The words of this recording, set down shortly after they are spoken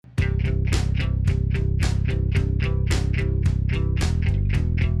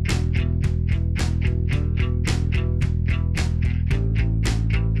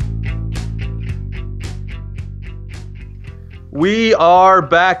We are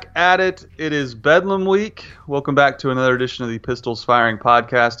back at it. It is Bedlam week. Welcome back to another edition of the Pistols Firing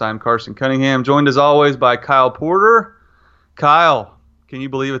Podcast. I'm Carson Cunningham, joined as always by Kyle Porter. Kyle, can you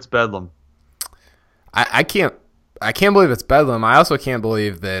believe it's Bedlam? I can't believe it's Bedlam. I also can't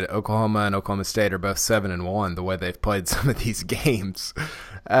believe that Oklahoma and Oklahoma State are both 7-1 the way they've played some of these games.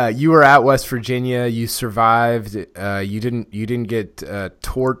 You were at West Virginia. You survived. You didn't get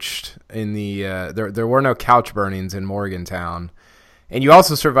torched in the. There were no couch burnings in Morgantown, and you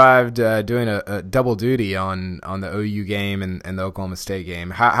also survived doing a double duty on the OU game and the Oklahoma State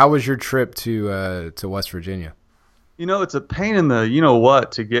game. How was your trip to West Virginia? You know, it's a pain in the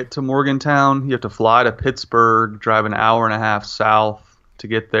you-know-what to get to Morgantown. You have to fly to Pittsburgh, drive an hour and a half south to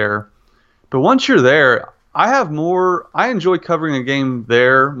get there. But once you're there, I enjoy covering a game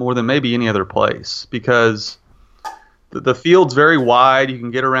there more than maybe any other place because the field's very wide. You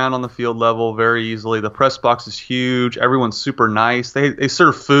can get around on the field level very easily. The press box is huge. Everyone's super nice. They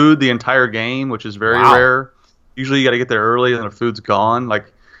serve food the entire game, which is very rare. Usually you got to get there early and the food's gone.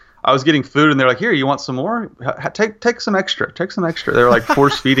 Like, I was getting food, and they're like, "Here, you want some more? Take some extra. Take some extra." They're like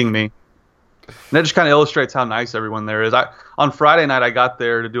force feeding me. And that just kind of illustrates how nice everyone there is. On Friday night, I got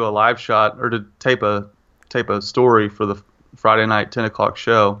there to do a live shot or to tape a story for the Friday night 10 o'clock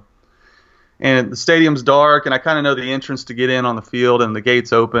show. And the stadium's dark, and I kind of know the entrance to get in on the field, and the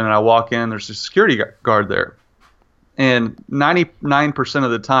gate's open, and I walk in. There's a security guard there. And 99% of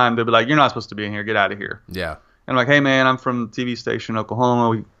the time, they'll be like, "You're not supposed to be in here. Get out of here." Yeah. And I'm like, "Hey, man, I'm from the TV station in Oklahoma.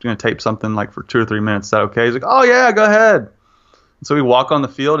 We're going to tape something like for 2 or 3 minutes. Is that okay?" He's like, "Oh, yeah, go ahead." And so we walk on the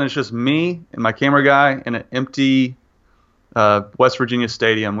field, and it's just me and my camera guy in an empty West Virginia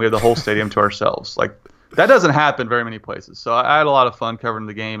stadium. We have the whole stadium to ourselves. Like, that doesn't happen very many places. So I had a lot of fun covering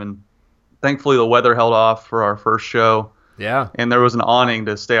the game, and thankfully the weather held off for our first show. Yeah. And there was an awning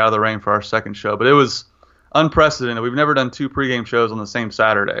to stay out of the rain for our second show. But it was unprecedented. We've never done 2 pregame shows on the same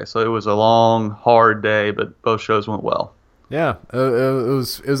Saturday, so it was a long, hard day, but both shows went well. Yeah, it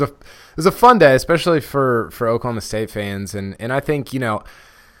was a fun day, especially for Oklahoma State fans, and I think people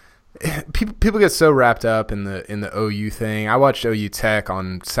get so wrapped up in the OU thing. I watched OU Tech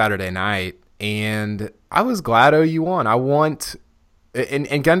on Saturday night, and I was glad OU won. And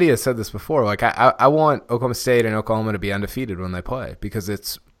Gundy has said this before. Like I want Oklahoma State and Oklahoma to be undefeated when they play because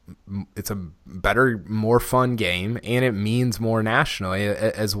it's a better, more fun game, and it means more nationally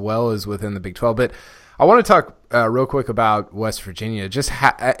as well as within the Big 12. But I want to talk real quick about West Virginia. Just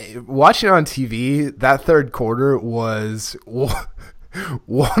watching it on TV, that third quarter was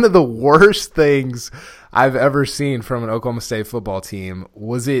one of the worst things I've ever seen from an Oklahoma State football team.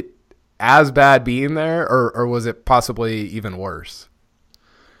 Was it as bad being there, or was it possibly even worse?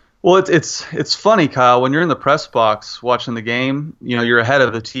 Well, it's funny, Kyle, when you're in the press box watching the game, you're ahead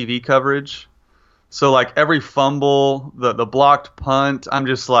of the TV coverage. So like every fumble, the blocked punt, I'm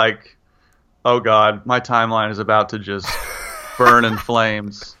just like, oh God, my timeline is about to just burn in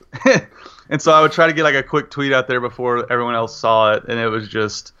flames. And so I would try to get like a quick tweet out there before everyone else saw it. And it was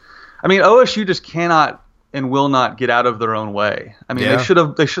just, OSU just cannot and will not get out of their own way. They should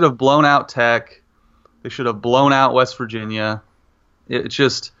have blown out Tech. They should have blown out West Virginia. It's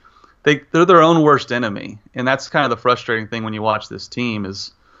just, they're their own worst enemy, and that's kind of the frustrating thing when you watch this team.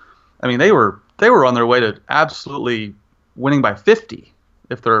 They were on their way to absolutely winning by 50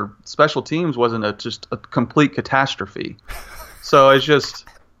 if their special teams wasn't just a complete catastrophe. So it's just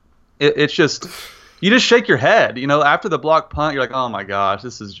you just shake your head, after the block punt, you're like, oh my gosh,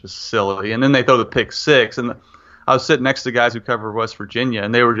 this is just silly. And then they throw the pick six, and I was sitting next to guys who cover West Virginia,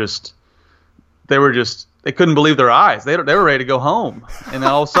 and they couldn't believe their eyes. They were ready to go home, and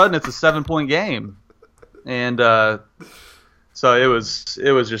then all of a sudden it's a 7-point game, and so it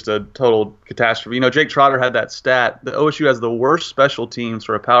was just a total catastrophe. Jake Trotter had that stat that OSU has the worst special teams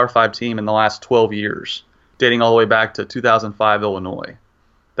for a Power 5 team in the last 12 years, dating all the way back to 2005 Illinois.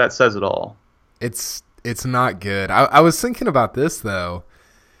 That says it all. It's not good. I was thinking about this though.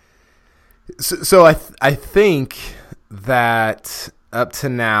 So I think that up to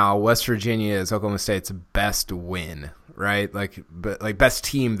now, West Virginia is Oklahoma State's best win, right? Like best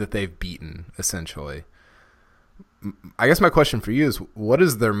team that they've beaten, essentially. I guess my question for you is, what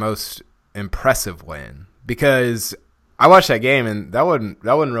is their most impressive win? Because I watched that game, and that wasn't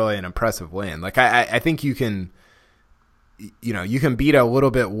really an impressive win. Like I think you can beat a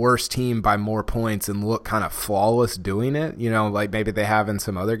little bit worse team by more points and look kind of flawless doing it. Like maybe they have in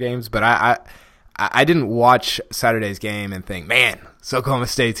some other games, but I didn't watch Saturday's game and think, man, it's Oklahoma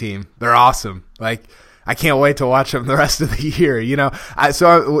State team. They're awesome. Like, I can't wait to watch them the rest of the year.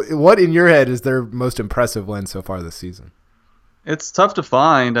 So what in your head is their most impressive win so far this season? It's tough to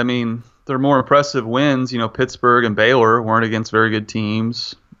find. their more impressive wins, Pittsburgh and Baylor weren't against very good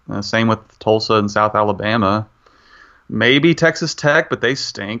teams. Same with Tulsa and South Alabama. Maybe Texas Tech, but they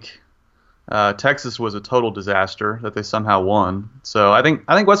stink. Texas was a total disaster that they somehow won. So I think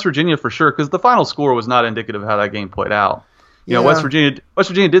West Virginia for sure, because the final score was not indicative of how that game played out. West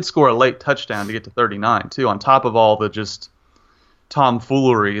Virginia did score a late touchdown to get to 39 too, on top of all the just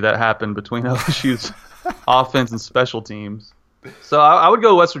tomfoolery that happened between LSU's offense and special teams. So I would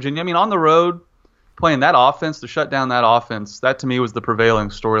go West Virginia. I mean, on the road, playing that offense, to shut down that offense, that to me was the prevailing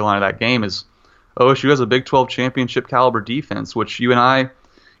storyline of that game. Is OSU has a Big 12 championship caliber defense, which you and I,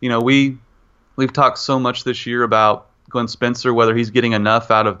 we've talked so much this year about Glenn Spencer, whether he's getting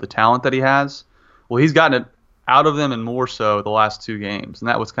enough out of the talent that he has. Well, he's gotten it out of them, and more so the last two games. And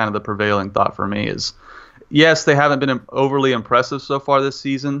that was kind of the prevailing thought for me is, yes, they haven't been overly impressive so far this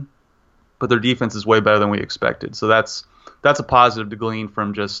season, but their defense is way better than we expected. So that's a positive to glean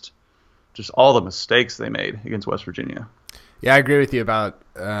from just all the mistakes they made against West Virginia. Yeah, I agree with you about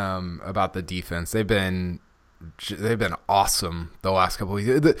the defense. They've been awesome the last couple of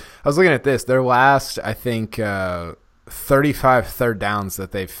weeks. I was looking at this. Their last, I think, 35 third downs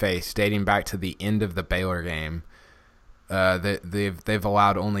that they've faced, dating back to the end of the Baylor game, they've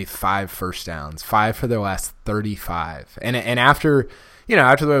allowed only 5 first downs, 5 for their last 35. And after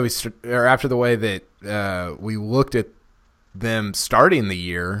the way that we looked at them starting the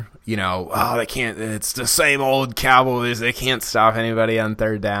year, they can't. It's the same old Cowboys. They can't stop anybody on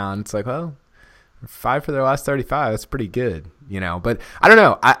third down. It's like, well, 5 for their last 35. That's pretty good, But I don't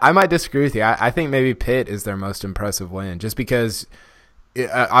know. I might disagree with you. I think maybe Pitt is their most impressive win, just because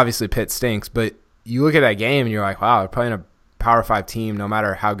obviously Pitt stinks. But you look at that game and you're like, wow, they're playing a Power 5 team. No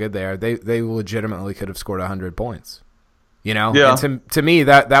matter how good they are, they legitimately could have scored 100 points. Yeah. And to me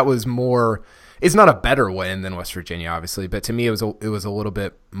that was more. It's not a better win than West Virginia, obviously, but to me it was a little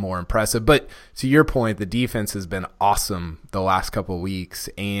bit more impressive. But to your point, the defense has been awesome the last couple of weeks,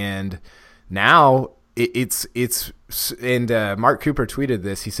 and now it's Mark Cooper tweeted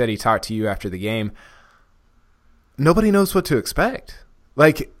this. He said he talked to you after the game. Nobody knows what to expect.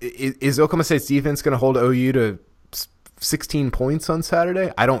 Like, is Oklahoma State's defense going to hold OU to 16 points on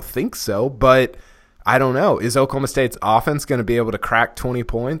Saturday? I don't think so, but I don't know. Is Oklahoma State's offense going to be able to crack 20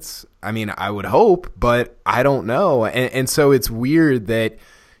 points? I mean, I would hope, but I don't know. And so it's weird that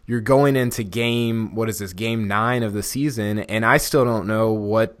you're going into game 9 of the season, and I still don't know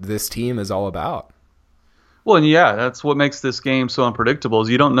what this team is all about. Well, and yeah, that's what makes this game so unpredictable, is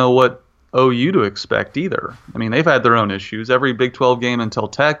you don't know what OU to expect either. I mean, they've had their own issues. Every Big 12 game until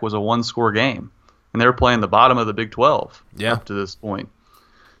Tech was a one-score game, and they were playing the bottom of the Big 12 up to this point.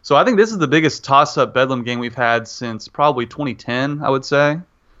 So I think this is the biggest toss-up Bedlam game we've had since probably 2010, I would say.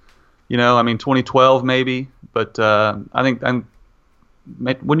 2012 maybe, but I think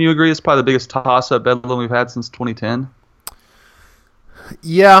wouldn't you agree it's probably the biggest toss-up Bedlam we've had since 2010?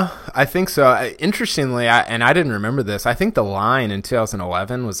 Yeah, I think so. Interestingly, I didn't remember this. I think the line in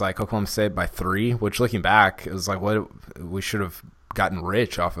 2011 was like Oklahoma State by 3, which looking back, it was like we should have gotten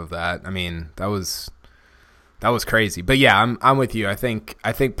rich off of that. I mean, that was crazy. But yeah, I'm with you. I think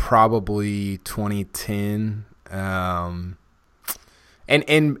probably 2010.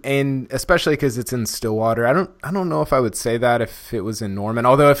 And especially because it's in Stillwater. I don't know if I would say that if it was in Norman.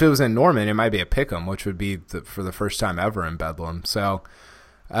 Although if it was in Norman, it might be a pick'em, which would be for the first time ever in Bedlam. So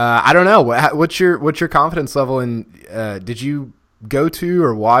I don't know. What's your confidence level in? Did you go to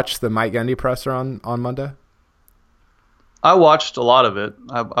or watch the Mike Gundy presser on Monday? I watched a lot of it.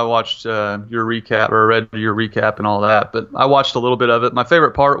 I watched your recap, or read your recap and all that. But I watched a little bit of it. My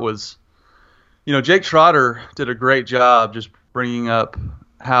favorite part was, Jake Trotter did a great job just bringing up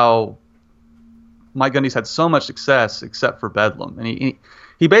how Mike Gundy's had so much success except for Bedlam. And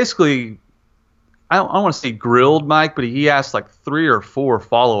he basically, I don't want to say grilled Mike, but he asked like 3 or 4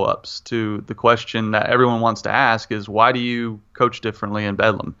 follow-ups to the question that everyone wants to ask is, why do you coach differently in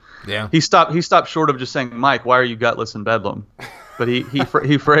Bedlam? Yeah. He stopped short of just saying, Mike, why are you gutless in Bedlam? But he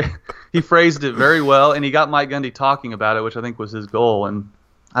phrased it very well, and he got Mike Gundy talking about it, which I think was his goal. And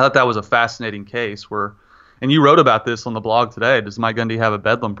I thought that was a fascinating case where, and you wrote about this on the blog today, does Mike Gundy have a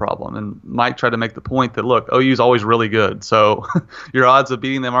Bedlam problem? And Mike tried to make the point that, look, OU's always really good. So your odds of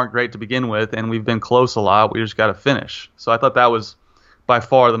beating them aren't great to begin with, and we've been close a lot. We just got to finish. So I thought that was by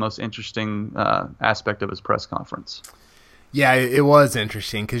far the most interesting aspect of his press conference. Yeah, it was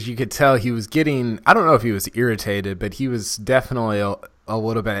interesting because you could tell he was getting, I don't know if he was irritated, but he was definitely a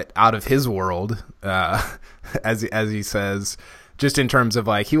little bit out of his world, as he says. Just in terms of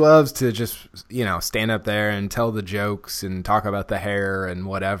like, he loves to just, stand up there and tell the jokes and talk about the hair and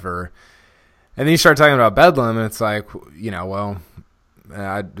whatever. And then you start talking about Bedlam and it's like, well,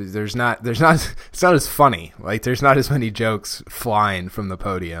 There's not. It's not as funny. Like there's not as many jokes flying from the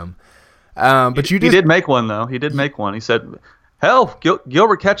podium. But he did make one though. He did make one. He said, "Hell,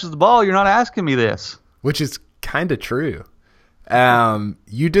 Gilbert catches the ball. You're not asking me this," which is kind of true.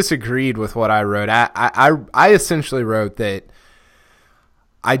 You disagreed with what I wrote. I essentially wrote that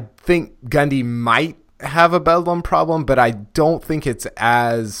I think Gundy might have a Bedlam problem, but I don't think it's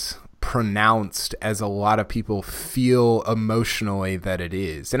as pronounced as a lot of people feel emotionally that it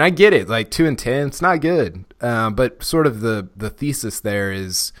is. And I get it, like 2-10, it's not good. But sort of the thesis there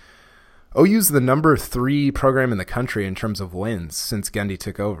is OU's the number 3 program in the country in terms of wins since Gundy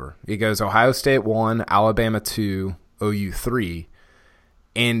took over. It goes Ohio State 1, Alabama 2, OU 3.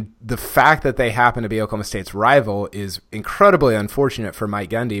 And the fact that they happen to be Oklahoma State's rival is incredibly unfortunate for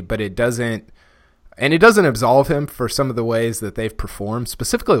Mike Gundy, but it doesn't absolve him for some of the ways that they've performed,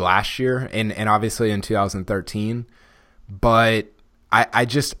 specifically last year and obviously in 2013. But I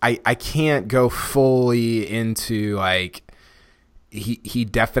can't go fully into like he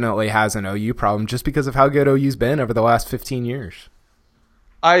definitely has an OU problem just because of how good OU's been over the last 15 years.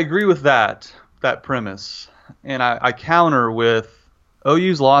 I agree with that premise. And I counter with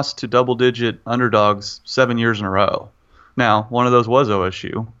OU's lost to double-digit underdogs 7 years in a row. Now, one of those was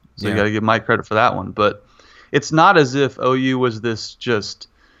OSU, so you got to give Mike credit for that one. But it's not as if OU was this just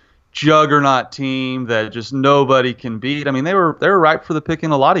juggernaut team that just nobody can beat. I mean, they were ripe for the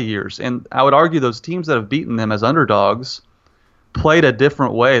picking a lot of years. And I would argue those teams that have beaten them as underdogs played a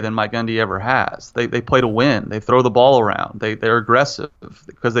different way than Mike Gundy ever has. They play to win. They throw the ball around. They're aggressive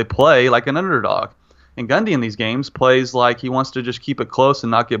because they play like an underdog. And Gundy in these games plays like he wants to just keep it close and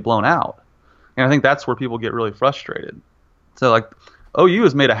not get blown out. And I think that's where people get really frustrated. So, like, OU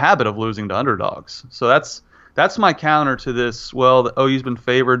has made a habit of losing to underdogs. So that's my counter to this. Well, the OU's been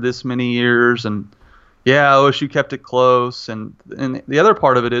favored this many years, and yeah, OSU kept it close. And the other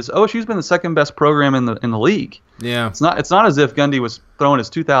part of it is OSU's been the second best program in the league. Yeah, it's not as if Gundy was throwing his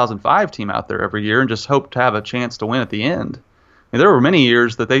 2005 team out there every year and just hoped to have a chance to win at the end. I mean, there were many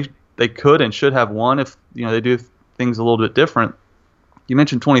years that they could and should have won if they do things a little bit different. You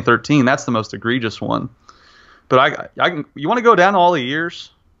mentioned 2013; that's the most egregious one. But you want to go down all the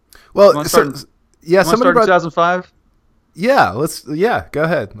years? Well, somebody brought 2005. Yeah, go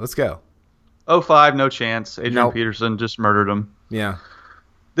ahead. Let's go. 05, no chance. Adrian Peterson just murdered him. Yeah.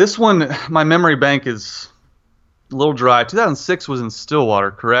 This one, my memory bank is a little dry. 2006 was in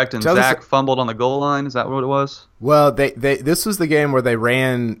Stillwater, correct? And Zach fumbled on the goal line. Is that what it was? Well, this was the game where they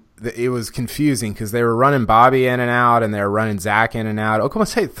ran. It was confusing because they were running Bobby in and out, and they were running Zach in and out. Oklahoma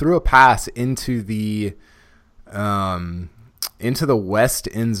State threw a pass into the west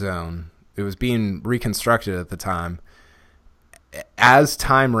end zone. It was being reconstructed at the time. As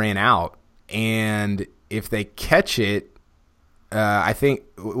time ran out, and if they catch it, I think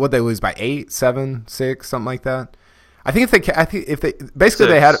they lose by 8, 7, 6, something like that. I think if they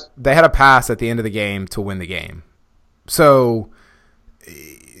basically 6. they had a pass at the end of the game to win the game. So,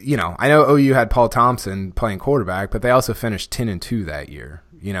 I know OU had Paul Thompson playing quarterback, but they also finished 10-2 that year.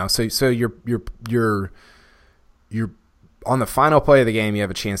 So you're on the final play of the game. You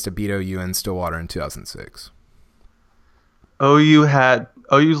have a chance to beat OU in Stillwater in 2006.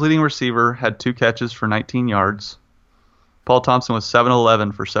 OU's leading receiver had 2 catches for 19 yards. Paul Thompson was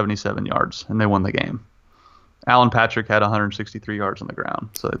 7-11 for 77 yards, and they won the game. Alan Patrick had 163 yards on the ground.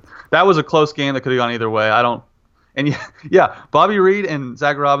 So that was a close game that could have gone either way. Bobby Reed and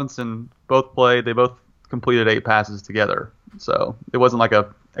Zach Robinson both played. They both completed 8 passes together. So it wasn't like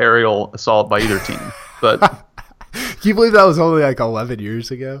a aerial assault by either team. But can you believe that was only like 11 years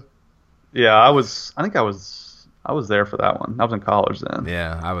ago? Yeah, I think I was there for that one. I was in college then.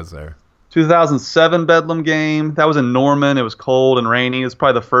 Yeah, I was there. 2007 Bedlam game. That was in Norman. It was cold and rainy. It was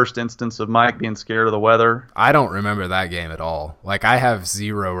probably the first instance of Mike being scared of the weather. I don't remember that game at all. Like, I have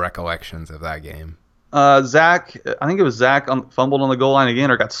zero recollections of that game. Zach, I think it was Zach fumbled on the goal line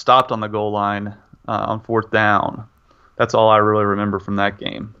again or got stopped on the goal line on 4th down. That's all I really remember from that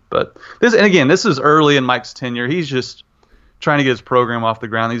game. But this is early in Mike's tenure. He's just trying to get his program off the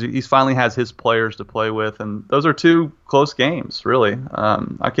ground. He's finally has his players to play with, and those are 2 close games, really.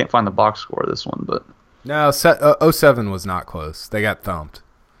 I can't find the box score of this one, but no, 07 was not close. They got thumped.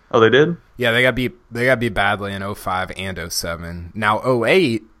 Oh, they did? Yeah, they got beat badly in 05 and 07. Now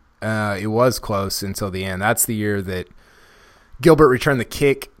 08, it was close until the end. That's the year that Gilbert returned the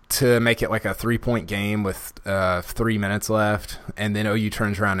kick to make it like a 3-point game with 3 minutes left, and then OU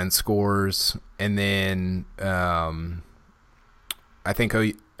turns around and scores, and then I think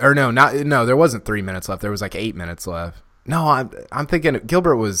there wasn't 3 minutes left. There was like 8 minutes left. No, I'm thinking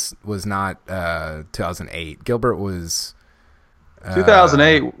Gilbert was not 2008. Gilbert was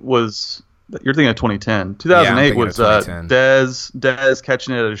 2008 was. You're thinking of 2010. 2008 was Dez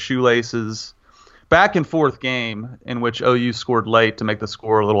catching it at his shoelaces. Back and forth game in which OU scored late to make the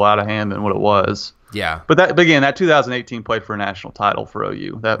score a little out of hand than what it was. Yeah. But again, that 2018 played for a national title for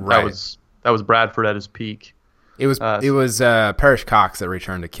OU. That was Bradford at his peak. It was Parrish Cox that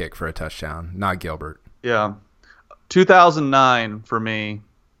returned a kick for a touchdown, not Gilbert. Yeah. 2009 for me,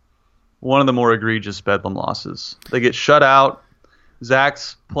 one of the more egregious Bedlam losses. They get shut out.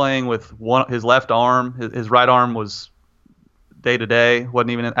 Zach's playing with his left arm. His right arm was day to day.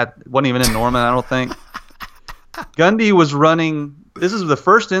 wasn't even in Norman, I don't think. Gundy was running. This is the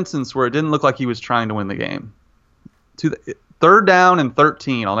first instance where it didn't look like he was trying to win the game. Third down and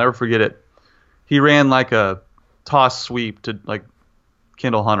 13. I'll never forget it. He ran like a toss sweep to like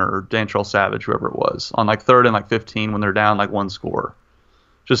Kendall Hunter or Dantrell Savage, whoever it was, on like third and like 15 when they're down like one score.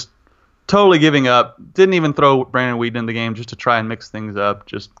 Just totally giving up. Didn't even throw Brandon Whedon in the game just to try and mix things up.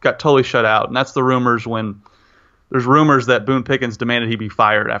 Just got totally shut out. And that's the rumors when there's rumors that Boone Pickens demanded he be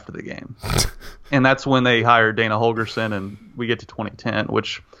fired after the game. And that's when they hired Dana Holgerson, and we get to 2010,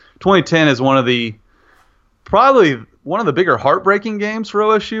 which 2010 is probably one of the bigger heartbreaking games for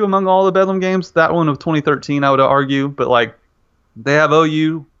OSU among all the Bedlam games. That one of 2013, I would argue. But like, they have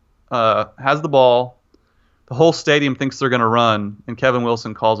OU has the ball. The whole stadium thinks they're going to run, and Kevin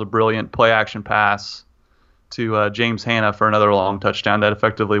Wilson calls a brilliant play-action pass to James Hanna for another long touchdown that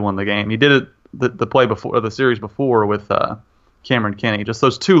effectively won the game. He did it the play before, the series before, with Cameron Kinney. Just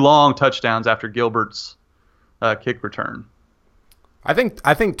those two long touchdowns after Gilbert's kick return. I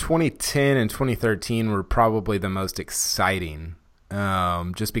think 2010 and 2013 were probably the most exciting,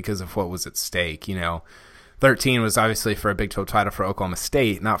 just because of what was at stake. 13 was obviously for a Big 12 title for Oklahoma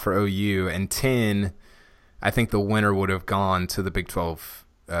State, not for OU, and 10. I think the winner would have gone to the Big 12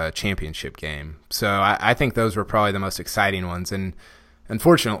 championship game. So I think those were probably the most exciting ones. And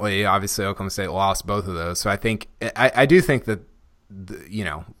unfortunately, obviously, Oklahoma State lost both of those. So I do think that,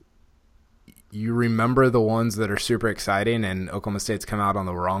 you remember the ones that are super exciting, and Oklahoma State's come out on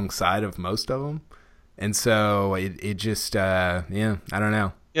the wrong side of most of them. And so it just, I don't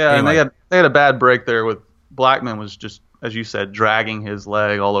know. Yeah, anyway. And they had a bad break there with Blackman was just, as you said, dragging his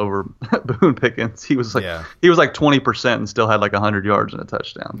leg all over Boone Pickens. He was like 20% and still had like 100 yards and a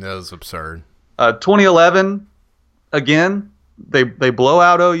touchdown. That was absurd. 2011, again, they blow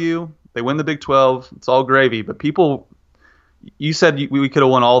out OU. They win the Big 12. It's all gravy. But people, you said we could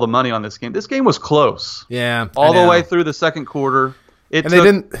have won all the money on this game. This game was close. Yeah, all the way through the second quarter. They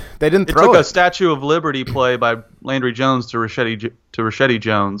didn't throw it. Took a Statue of Liberty play by Landry Jones to Rashedi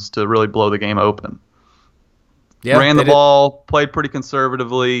Jones to really blow the game open. Yeah, ran the ball, played pretty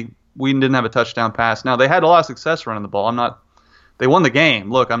conservatively. Whedon didn't have a touchdown pass. Now, they had a lot of success running the ball. They won the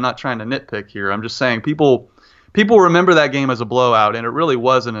game. Look, I'm not trying to nitpick here. I'm just saying people remember that game as a blowout, and it really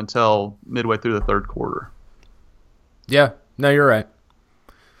wasn't until midway through the third quarter. Yeah, no, you're right.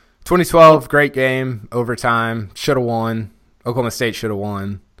 2012, great game, overtime, should have won. Oklahoma State should have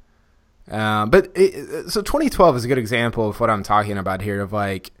won. So 2012 is a good example of what I'm talking about here, of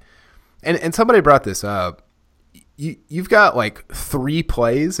like, and somebody brought this up. You've got like 3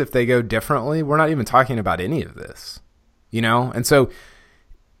 plays if they go differently. We're not even talking about any of this, And so,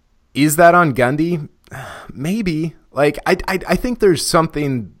 is that on Gundy? Maybe. Like, I think there's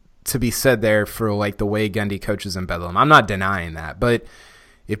something to be said there for like the way Gundy coaches in Bedlam. I'm not denying that, but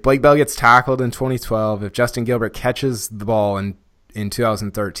if Blake Bell gets tackled in 2012, if Justin Gilbert catches the ball in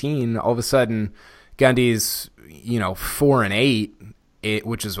 2013, all of a sudden Gundy's 4-8,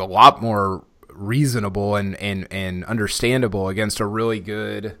 which is a lot more reasonable and understandable against a really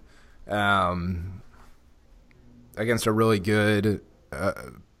good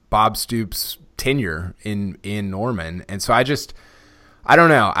Bob Stoops tenure in Norman. And so I don't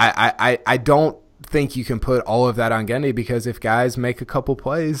know. I don't think you can put all of that on Gundy, because if guys make a couple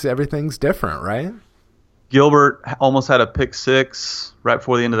plays, everything's different, right? Gilbert almost had a pick six right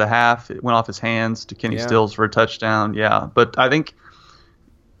before the end of the half. It went off his hands to Kenny Stills for a touchdown. Yeah, but I think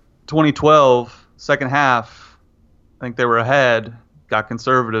 2012, second half, I think they were ahead, got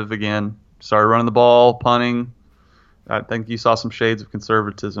conservative again, started running the ball, punting. I think you saw some shades of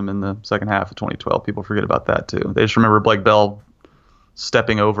conservatism in the second half of 2012. People forget about that too. They just remember Blake Bell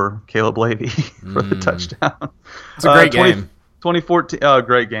stepping over Caleb Levy for the touchdown. It's a great game. 2014,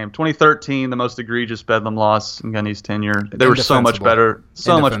 great game. 2013, the most egregious Bedlam loss in Gundy's tenure. They were so much better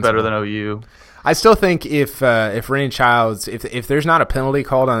than OU. I still think if Rennie Childs, if there's not a penalty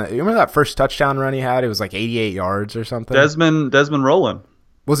called on it, you remember that first touchdown run he had? It was like 88 yards or something. Desmond Rowland.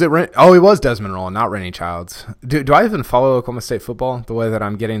 Was it Oh, it was Desmond Roland, not Rennie Childs. Do I even follow Oklahoma State football the way that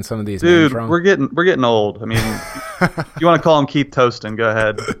I'm getting some of these names wrong? We're getting old. I mean, you want to call him Keith Toston, go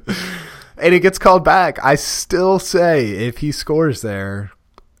ahead. And it gets called back. I still say if he scores there,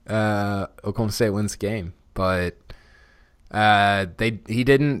 Oklahoma State wins the game. But they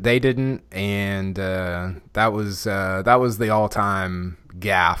didn't, and that was the all-time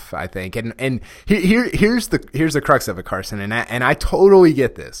gaffe, I think. And here's the crux of it, Carson. And I totally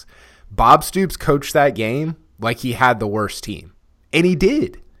get this. Bob Stoops coached that game like he had the worst team, and he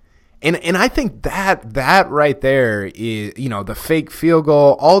did. And I think that right there is, the fake field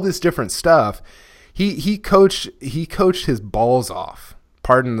goal, all this different stuff. He coached his balls off.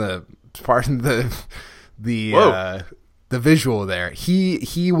 Pardon the visual there.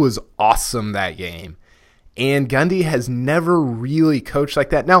 He was awesome that game. And Gundy has never really coached like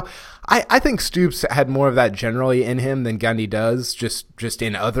that. Now, I think Stoops had more of that generally in him than Gundy does, just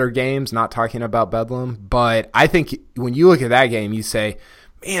in other games, not talking about Bedlam. But I think when you look at that game, you say,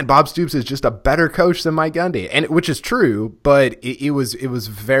 man, Bob Stoops is just a better coach than Mike Gundy, and which is true, but it was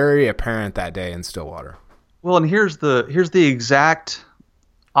very apparent that day in Stillwater. Well, and here's the exact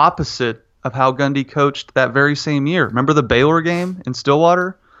opposite of how Gundy coached that very same year. Remember the Baylor game in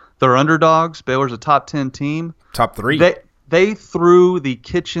Stillwater? They're underdogs. Baylor's a top 10 team. Top 3. They threw the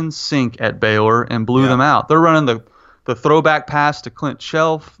kitchen sink at Baylor and blew them out. They're running the throwback pass to Clint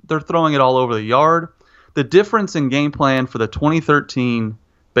Shelf. They're throwing it all over the yard. The difference in game plan for the 2013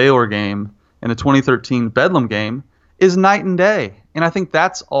 Baylor game and the 2013 Bedlam game is night and day. And I think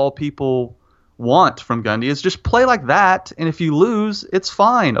that's all people want from Gundy is just play like that. And if you lose, it's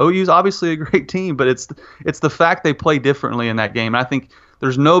fine. OU's obviously a great team, but it's the fact they play differently in that game. And I think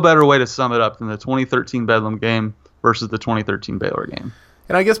there's no better way to sum it up than the 2013 Bedlam game versus the 2013 Baylor game.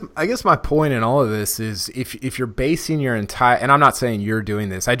 And I guess my point in all of this is if you're basing your entire, and I'm not saying you're doing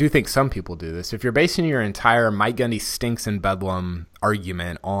this, I do think some people do this. If you're basing your entire Mike Gundy stinks in Bedlam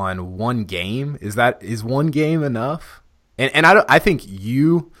argument on one game, is one game enough? And I think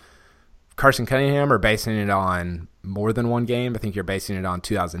you, Carson Cunningham, are basing it on more than one game. I think you're basing it on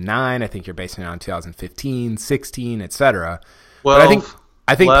 2009. I think you're basing it on 2015, 16, etc. Well, but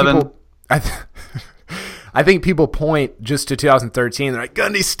I think 11. people. I think people point just to 2013. They're like,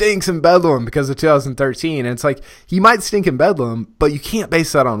 Gundy stinks in Bedlam because of 2013. And it's like, he might stink in Bedlam, but you can't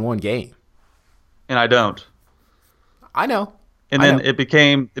base that on one game. And I don't. I know. And then it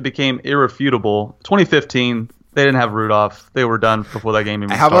became irrefutable. 2015, they didn't have Rudolph. They were done before that game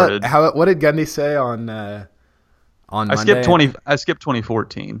even started. What did Gundy say on Monday? I skipped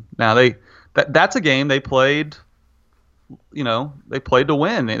 2014. Now that's a game they played. They played to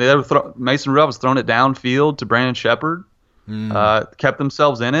win. Mason Rudolph was throwing it downfield to Brandon Shepard, kept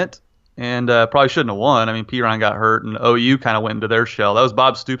themselves in it, and probably shouldn't have won. I mean, P. Ryan got hurt, and OU kind of went into their shell. That was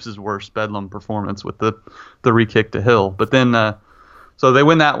Bob Stoops' worst Bedlam performance with the re-kick to Hill. But then, so they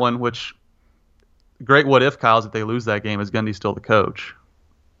win that one, which great what if, Kyle, is if they lose that game, is Gundy still the coach?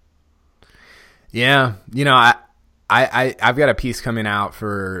 Yeah, I've got a piece coming out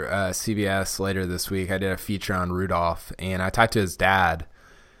for CBS later this week. I did a feature on Rudolph, and I talked to his dad,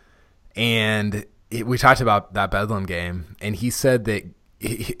 and we talked about that Bedlam game, and he said that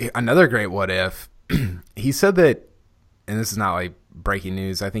another great what if. He said that, and this is not like breaking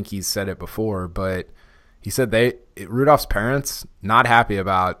news. I think he's said it before, but he said Rudolph's parents not happy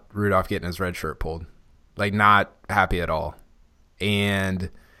about Rudolph getting his red shirt pulled, like not happy at all, and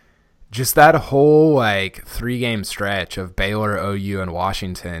just that whole 3-game stretch of Baylor, OU, and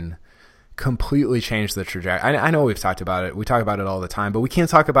Washington completely changed the trajectory. I know we've talked about it. We talk about it all the time, but we can't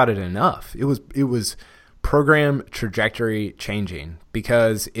talk about it enough. It was program trajectory changing,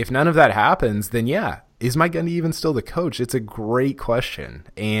 because if none of that happens, then is Mike Gundy even still the coach? It's a great question.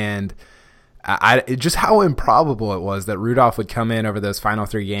 And just how improbable it was that Rudolph would come in over those final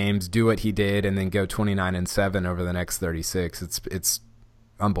 3 games, do what he did, and then go 29-7 over the next 36. It's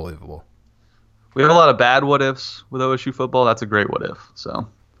unbelievable. We have a lot of bad what ifs with OSU football. That's a great what if. So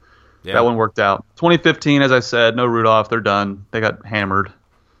that one worked out. 2015, as I said, no Rudolph. They're done. They got hammered.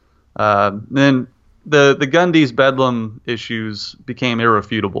 Then the Gundy's Bedlam issues became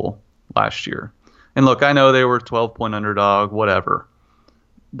irrefutable last year. And look, I know they were 12-point underdog, whatever.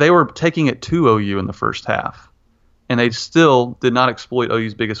 They were taking it to OU in the first half, and they still did not exploit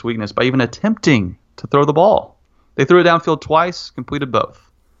OU's biggest weakness by even attempting to throw the ball. They threw it downfield twice, completed both.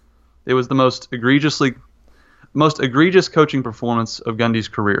 It was the most egregious coaching performance of Gundy's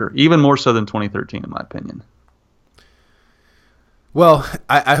career, even more so than 2013, in my opinion. Well,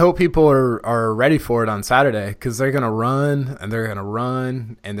 I hope people are ready for it on Saturday, because they're going to run, and they're going to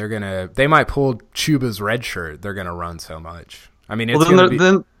run, and they might pull Chuba's red shirt. They're going to run so much. I mean, Well, it's going to be.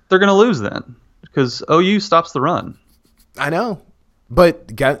 then they're going to lose then because OU stops the run. I know,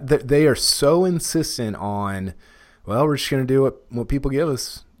 but they are so insistent on. Well, we're just going to do what people give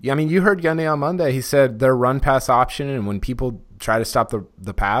us. Yeah, I mean, you heard Gundy on Monday. He said their run pass option, and when people try to stop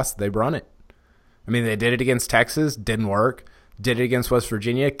the pass, they run it. I mean, they did it against Texas, didn't work. Did it against West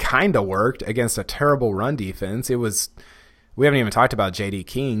Virginia, kind of worked against a terrible run defense. We haven't even talked about J.D.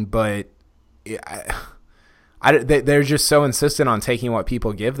 King, but they're just so insistent on taking what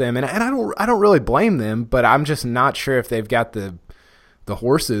people give them, and I don't really blame them, but I'm just not sure if they've got the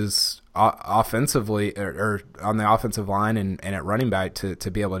horses offensively or on the offensive line and at running back to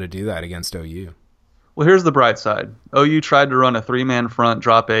be able to do that against OU. Well, here's the bright side. OU tried to run a 3-man front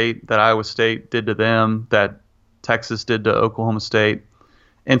drop 8 that Iowa State did to them, that Texas did to Oklahoma State,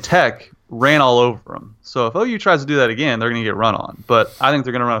 and Tech ran all over them. So if OU tries to do that again, they're going to get run on. But I think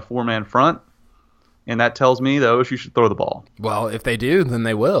they're going to run a 4-man front, and that tells me that OSU should throw the ball. Well, if they do, then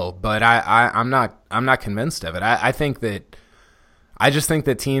they will. But I'm not convinced of it. I just think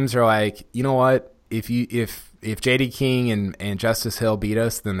that teams are like, you know what? If J.D. King and Justice Hill beat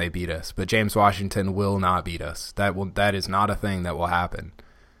us, then they beat us. But James Washington will not beat us. That is not a thing that will happen.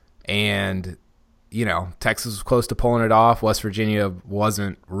 And Texas was close to pulling it off. West Virginia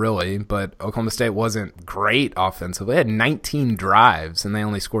wasn't really, but Oklahoma State wasn't great offensively. They had 19 drives, and they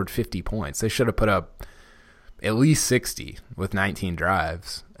only scored 50 points. They should have put up at least 60 with 19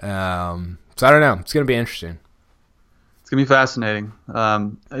 drives. So I don't know. It's going to be interesting. It's going to be fascinating.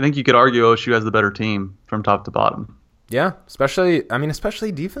 I think you could argue OSU has the better team from top to bottom. Yeah, especially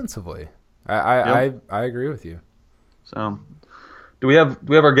defensively. I agree with you. So, do we have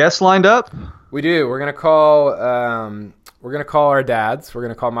our guests lined up? We do. We're gonna call our dads. We're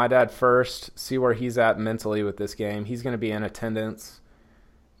gonna call my dad first, see where he's at mentally with this game. He's gonna be in attendance.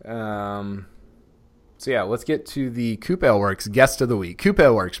 So yeah, let's get to the Coop Ale Works guest of the week. Coop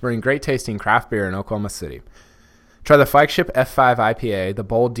Ale Works bring great tasting craft beer in Oklahoma City. Try the flagship F5 IPA, the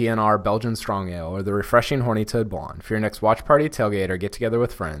bold DNR Belgian Strong Ale, or the refreshing Horny Toad Blonde. For your next watch party, tailgate, or get together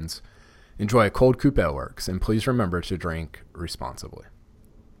with friends, enjoy a cold Coop Ale Works, and please remember to drink responsibly.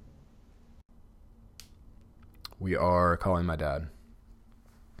 We are calling my dad.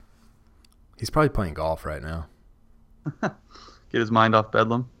 He's probably playing golf right now. Get his mind off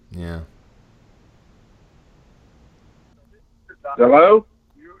Bedlam. Yeah. Hello?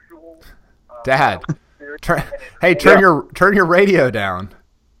 Dad. Turn your radio down.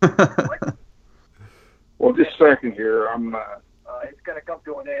 Well, just a second here. It's gonna come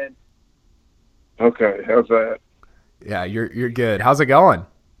to an end. Okay, how's that? Yeah, you're good. How's it going?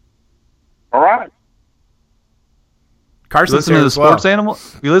 All right. Carson's you listen to the sports well. animal?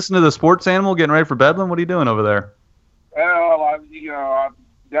 You listen to the sports animal getting ready for Bedlam? What are you doing over there? Well, I've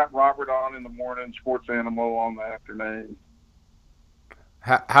got Robert on in the morning, sports animal on the afternoon.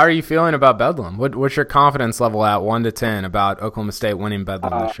 How are you feeling about Bedlam? What's your confidence level at 1 to 10 about Oklahoma State winning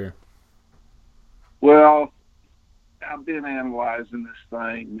Bedlam this year? Well, I've been analyzing this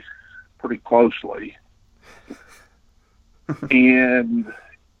thing pretty closely, and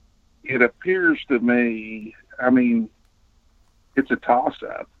it appears to me, it's a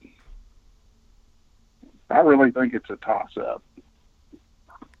toss-up. I really think it's a toss-up.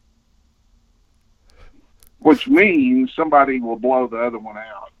 Which means somebody will blow the other one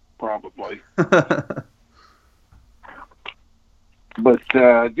out, probably. But,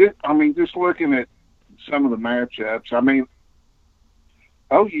 just looking at some of the matchups,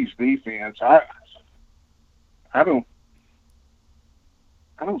 OU's defense, I don't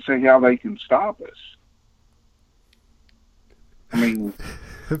see how they can stop us.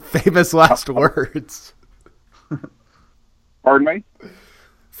 Famous last words. Pardon me?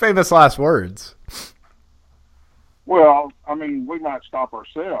 Famous last words. Well, we might stop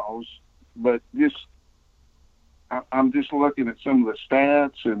ourselves, but I'm just looking at some of the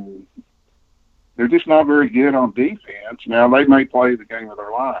stats, and they're just not very good on defense. Now, they may play the game of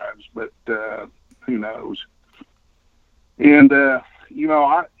their lives, but who knows? And,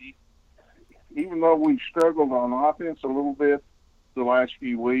 even though we've struggled on offense a little bit the last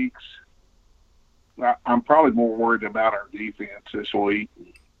few weeks, I'm probably more worried about our defense this week.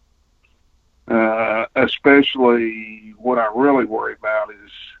 Especially what I really worry about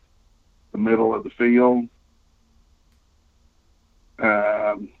is the middle of the field.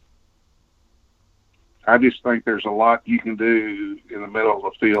 I just think there's a lot you can do in the middle of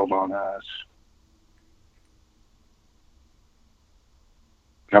the field on us.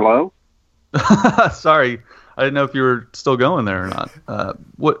 Hello? Sorry, I didn't know if you were still going there or not.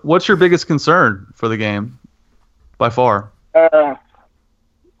 What's your biggest concern for the game,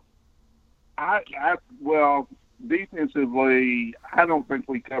 defensively, I don't think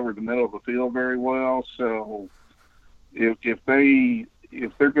we covered the middle of the field very well. So if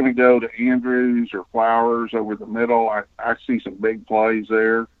they're going to go to Andrews or Flowers over the middle, I see some big plays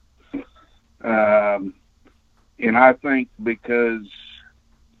there. And I think because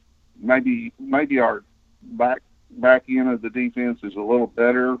maybe our back end of the defense is a little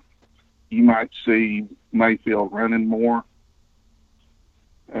better, you might see Mayfield running more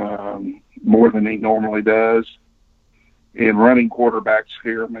than he normally does. And running quarterbacks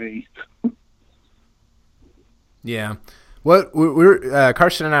scare me. Yeah. What we're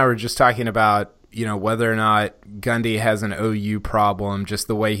Carson and I were just talking about, whether or not Gundy has an OU problem, just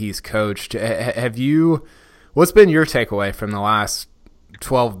the way he's coached. What's been your takeaway from the last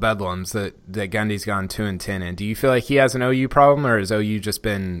 12 Bedlams that Gundy's gone 2-10 in? Do you feel like he has an OU problem, or has OU just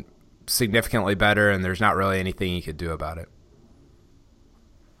been significantly better and there's not really anything he could do about it?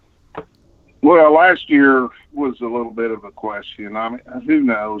 Well, last year was a little bit of a question. I mean, who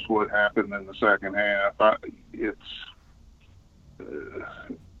knows what happened in the second half?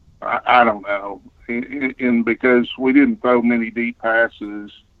 I don't know. And because we didn't throw many deep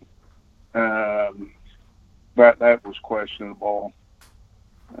passes, that was questionable.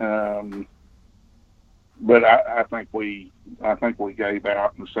 But I think we gave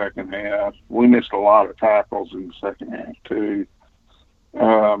out in the second half. We missed a lot of tackles in the second half too.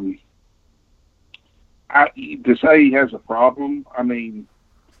 To say he has a problem, I mean,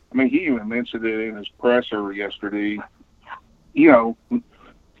 he even mentioned it in his presser yesterday.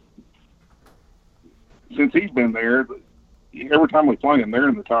 Since he's been there, every time we play them, they're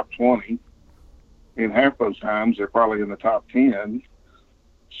in the top 20. And half those times, they're probably in the top 10.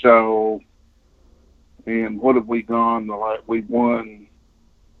 So, and what have we gone? We've won,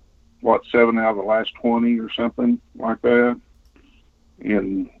 7 out of the last 20 or something like that?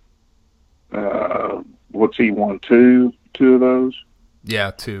 And what's he won? Two of those?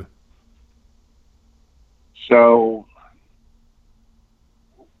 Yeah, 2. So,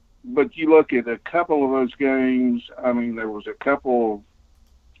 but you look at a couple of those games, I mean, there was a couple,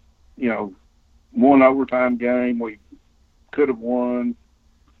 one overtime game we could have won.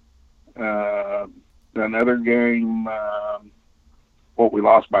 Another game, we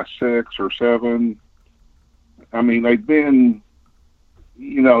lost by 6 or 7. I mean, they've been,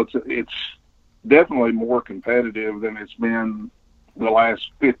 it's definitely more competitive than it's been the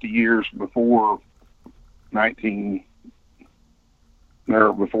last 50 years before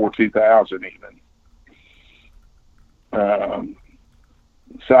before 2000 even.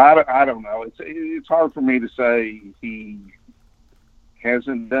 So I don't know. It's hard for me to say he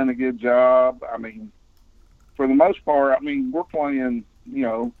hasn't done a good job. I mean, for the most part, we're playing,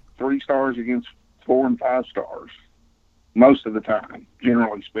 3 stars against 4 and 5 stars most of the time,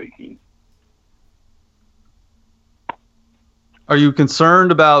 generally speaking. Are you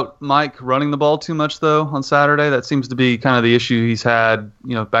concerned about Mike running the ball too much, though, on Saturday? That seems to be kind of the issue he's had,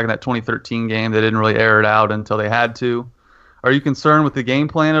 back in that 2013 game. They didn't really air it out until they had to. Are you concerned with the game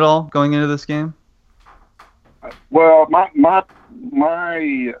plan at all going into this game? Well, my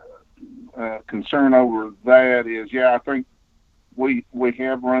concern over that is, I think we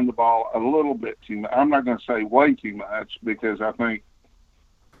have run the ball a little bit too much. I'm not going to say way too much, because I think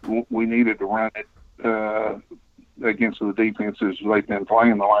we needed to run it against the defenses they've been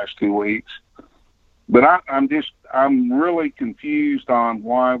playing the last 2 weeks. But I'm really confused on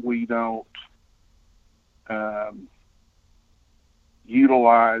why we don't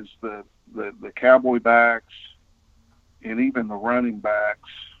utilize the Cowboy backs and even the running backs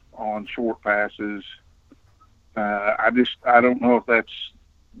on short passes. I don't know if that's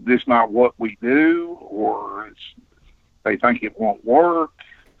just not what we do, or they think it won't work.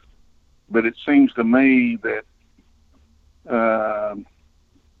 But it seems to me that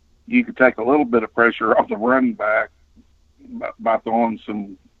you could take a little bit of pressure off the running back by throwing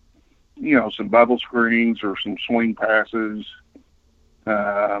some bubble screens or some swing passes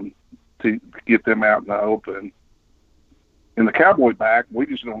to get them out in the open. And the Cowboy back, we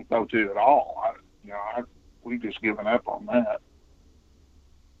just don't throw to at all. We've just given up on that.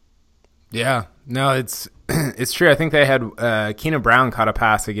 Yeah, no, it's true. I think they had Keenan Brown caught a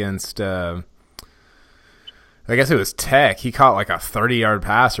pass against. I guess it was Tech. He caught like a 30-yard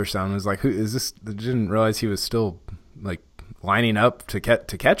pass or something. It was like, who is this? I didn't realize he was still like lining up to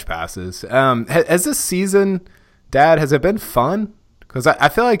catch passes. Has this season, Dad, has it been fun? Because I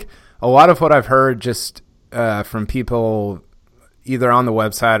feel like a lot of what I've heard just from people either on the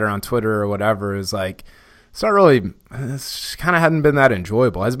website or on Twitter or whatever is like, it's kind of hadn't been that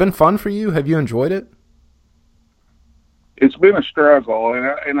enjoyable. Has it been fun for you? Have you enjoyed it? It's been a struggle,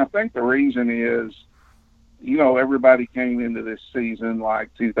 and I think the reason is everybody came into this season like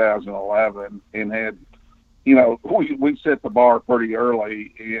 2011 and had, we set the bar pretty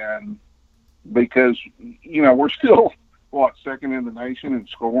early, and because, we're still, second in the nation in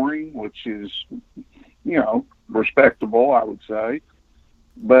scoring, which is, respectable, I would say.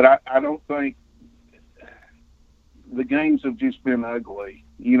 But I don't think the games have just been ugly.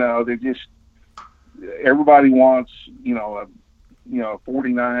 Everybody wants, a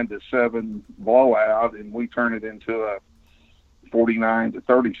 49-7 blowout, and we turn it into a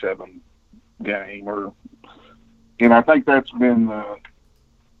 49-37 game, and I think that's been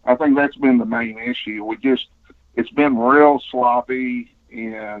the main issue. It's been real sloppy,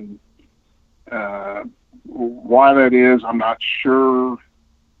 and why that is, I'm not sure.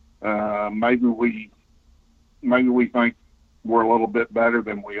 Maybe we think we're a little bit better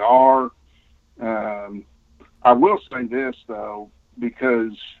than we are. I will say this, though,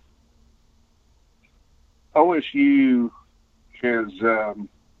 because OSU has a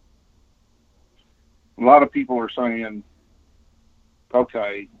lot of people are saying,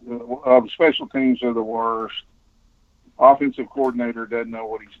 okay, special teams are the worst. Offensive coordinator doesn't know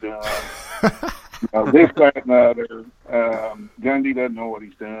what he's doing. This, that, and the other. Gundy doesn't know what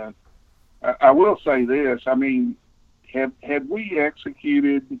he's doing. I will say this. I mean, had we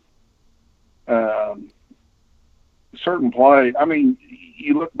executed certain play, I mean,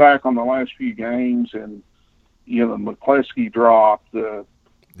 you look back on the last few games, and the McCleskey drop, the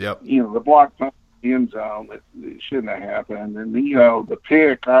block punt in the end zone that shouldn't have happened, and the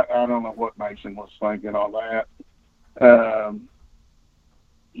pick. I don't know what Mason was thinking on that.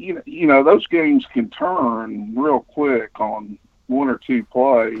 Those games can turn real quick on one or two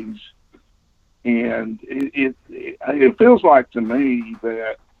plays, and it feels like to me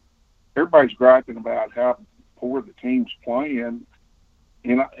that everybody's griping about how poor the team's playing,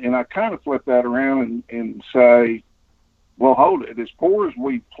 and I kind of flip that around and say, well, hold it. As poor as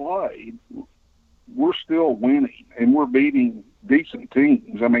we played, we're still winning, and we're beating decent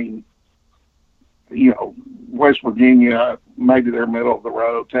teams. I mean, West Virginia, maybe they're middle of the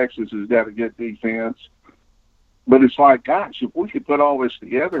road. Texas has got a good defense. But it's like, gosh, if we could put all this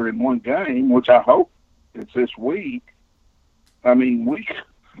together in one game, which I hope it's this week, I mean, we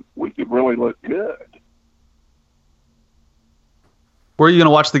could really look good. Where are you going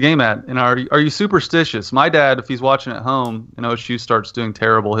to watch the game at? And are you superstitious? My dad, if he's watching at home and OSU starts doing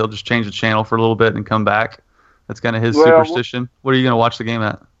terrible, he'll just change the channel for a little bit and come back. That's kind of his superstition. What are you going to watch the game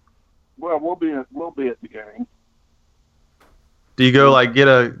at? Well, we'll be at the game. Do you go go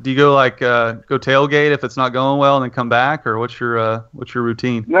tailgate if it's not going well and then come back, or what's your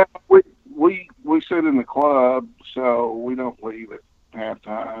routine? No, we sit in the club, so we don't leave at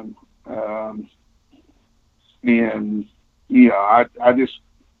halftime. And I just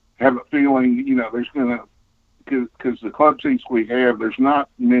have a feeling, there's gonna, because the club seats we have, there's not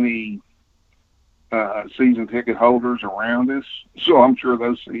many season ticket holders around us, so I'm sure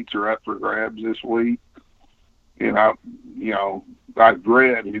those seats are up for grabs this week. And I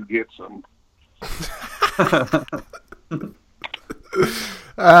dread who gets them.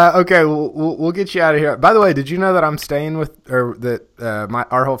 Okay, we'll get you out of here. By the way, did you know that I'm staying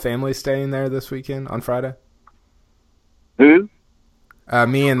our whole family's staying there this weekend on Friday? Who?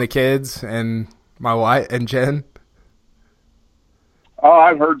 Me and the kids and my wife and Jen. Oh,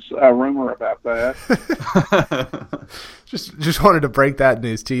 I've heard a rumor about that. just wanted to break that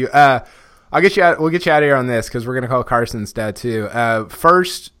news to you. We'll get you out of here on this because we're going to call Carson's dad too.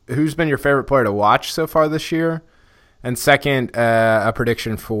 First, who's been your favorite player to watch so far this year? And second, a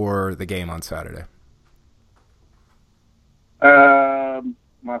prediction for the game on Saturday. My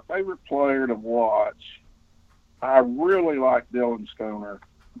favorite player to watch, I really like Dylan Stoner.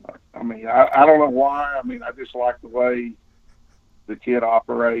 I mean, I don't know why. I mean, I just like the way the kid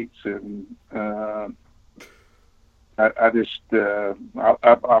operates, and I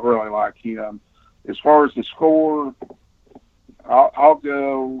really like him. As far as the score, I'll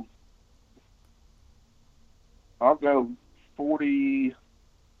go 44-40.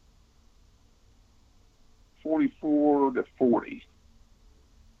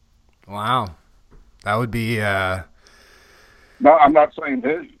 Wow, that would be. No, I'm not saying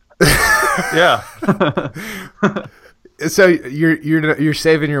who. Yeah. So you're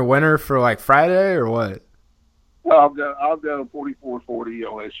saving your winner for like Friday or what? Well, I'll go 44-40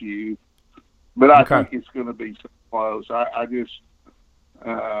 OSU, but I think it's going to be so close. I just,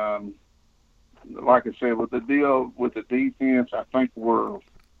 like I said, with the deal with the defense, I think we're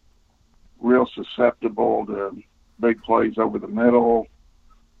real susceptible to big plays over the middle.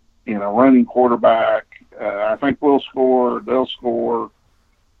 Running quarterback. I think we'll score. They'll score,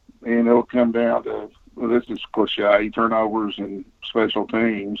 and it'll come down to well, this is cliche, turnovers and special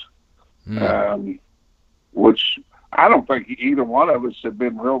teams, which I don't think either one of us have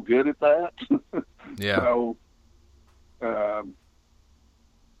been real good at that. Yeah. So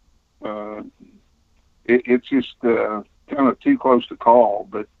it's just kind of too close to call,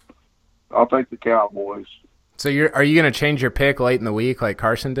 but I'll take the Cowboys. So are you going to change your pick late in the week like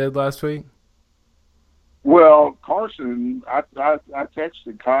Carson did last week? Well, Carson, I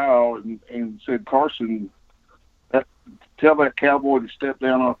texted Kyle and said, Carson, tell that Cowboy to step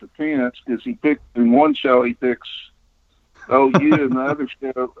down off the fence, because he picked in one show he picks OU and the other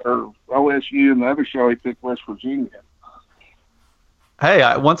show, or OSU, and the other show he picked West Virginia. Hey,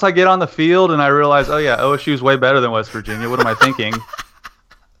 once I get on the field and I realize, oh yeah, OSU is way better than West Virginia. What am I thinking?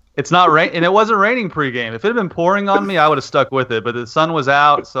 It's not rain, and it wasn't raining pregame. If it had been pouring on me, I would have stuck with it. But the sun was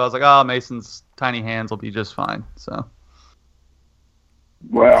out, so I was like, oh, Mason's tiny hands will be just fine. So,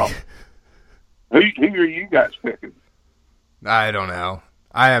 well, who are you guys picking? I don't know.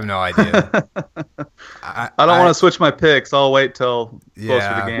 I have no idea. I don't want to switch my picks. I'll wait till closer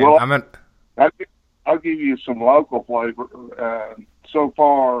to the game. Well, I'll give you some local flavor. So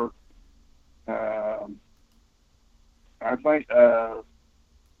far, I think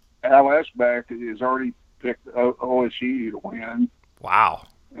Al Esbeck has already picked OSU to win. Wow.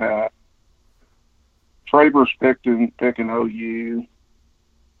 Traver's picking OU.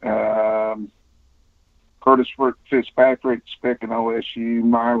 Curtis Fitzpatrick's picking OSU.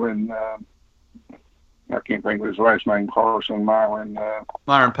 Myron, I can't think of his last name, Carson. Myron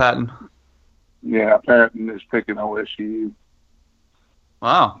Patton. Yeah, Patton is picking OSU.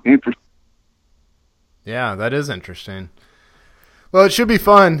 Wow. Interesting. Yeah, that is interesting. Well, it should be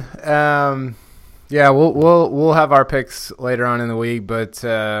fun. Yeah, we'll have our picks later on in the week, but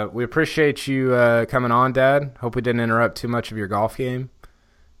we appreciate you coming on, Dad. Hope we didn't interrupt too much of your golf game.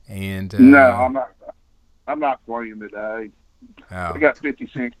 And no, I'm not playing today. Oh. I got 50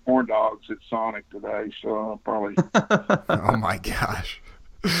 cent corn dogs at Sonic today, so I'll probably. Oh my gosh.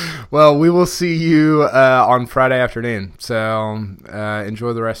 Well, we will see you on Friday afternoon. So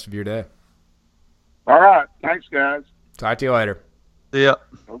enjoy the rest of your day. All right. Thanks, guys. Talk to you later. See ya.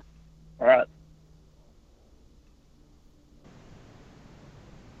 All right.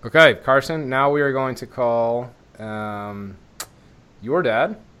 Okay, Carson, now we are going to call your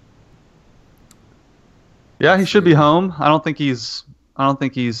dad. Yeah, he should be home. I don't think he's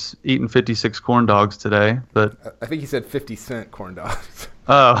eating 56 corn dogs today, but I think he said 50-cent corn dogs.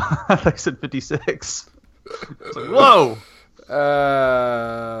 Oh, I thought he said 56. It's like, whoa.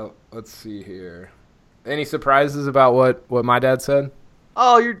 Let's see here. Any surprises about what my dad said?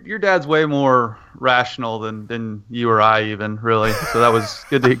 Oh, your dad's way more rational than you or I even, really. So that was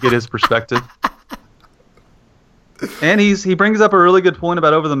good to get his perspective. And he brings up a really good point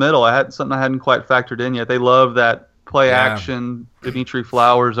about over the middle. I hadn't quite factored in yet. They love that play action, Dimitri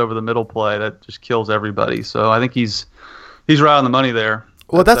Flowers over the middle play that just kills everybody. So I think he's right on the money there.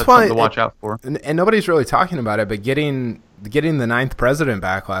 Well, that's why to watch out for. And nobody's really talking about it, but getting the ninth president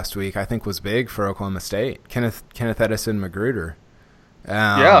back last week, I think, was big for Oklahoma State. Kenneth Edison Magruder.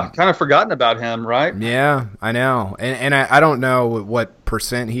 Yeah, kind of forgotten about him, right? Yeah, I know. And I don't know what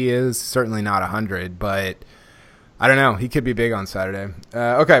percent he is. Certainly not 100, but I don't know. He could be big on Saturday.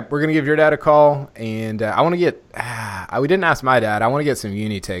 Okay, we're going to give your dad a call, and I want to get we didn't ask my dad. I want to get some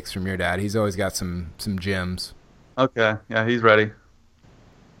uni takes from your dad. He's always got some gems. Okay, yeah, he's ready.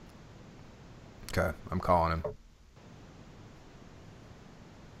 Okay, I'm calling him.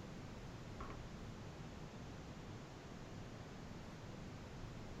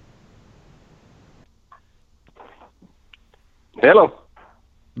 Hello.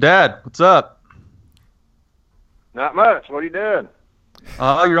 Dad, what's up? Not much. What are you doing?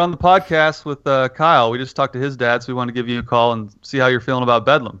 You're on the podcast with Kyle. We just talked to his dad, so we want to give you a call and see how you're feeling about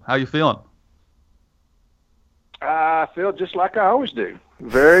Bedlam. How you feeling? I feel just like I always do.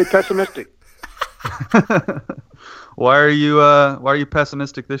 Very pessimistic. Why are you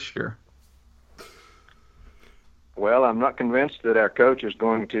pessimistic this year? Well, I'm not convinced that our coach is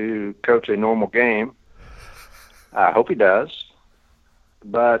going to coach a normal game. I hope he does.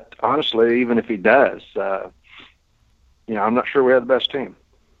 But honestly, even if he does, I'm not sure we have the best team.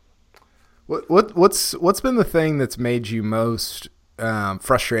 What's been the thing that's made you most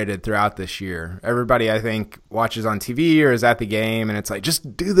frustrated throughout this year? Everybody, I think, watches on TV or is at the game, and it's like,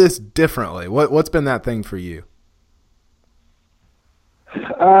 just do this differently. What's been that thing for you?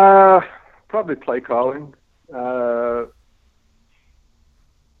 Probably play calling.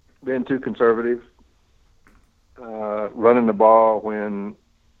 Being too conservative. Running the ball when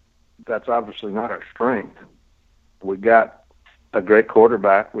that's obviously not our strength. We got a great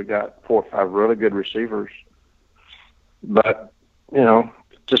quarterback. We got 4 or 5 really good receivers. But,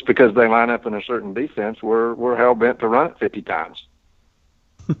 just because they line up in a certain defense, we're hell-bent to run it 50 times.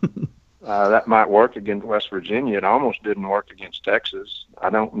 That might work against West Virginia. It almost didn't work against Texas. I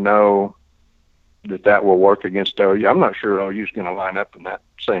don't know that will work against OU. I'm not sure OU's going to line up in that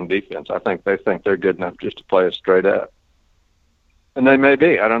same defense. I think they think they're good enough just to play us straight up. And they may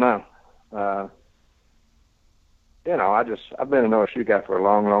be. I don't know. I've been an OSU guy for a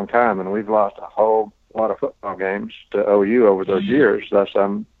long, long time, and we've lost a whole lot of football games to OU over those years. Thus,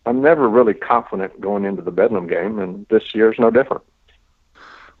 I'm never really confident going into the Bedlam game, and this year's no different.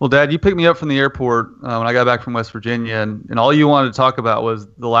 Well, Dad, you picked me up from the airport when I got back from West Virginia, and all you wanted to talk about was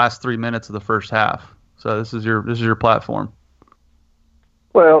the last 3 minutes of the first half. So this is your platform.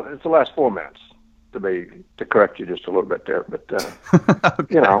 Well, it's the last 4 minutes to correct you just a little bit there, but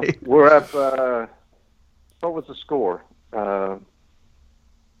okay. We're up. What was the score? 30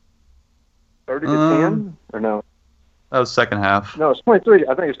 to 10 or no? That was second half. No, it's 23.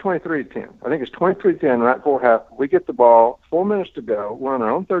 I think it's 23-10. I think it's 23-10 right before half. We get the ball, 4 minutes to go. We're on our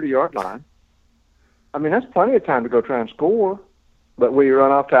own 30-yard line. I mean, that's plenty of time to go try and score. But we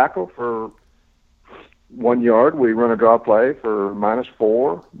run off tackle for 1 yard. We run a draw play for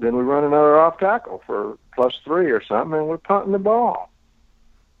 -4. Then we run another off tackle for +3 or something, and we're punting the ball.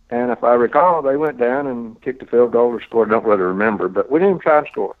 And if I recall, they went down and kicked a field goal or scored. I don't really remember, but we didn't even try to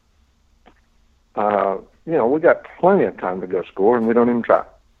score. We got plenty of time to go score, and we don't even try.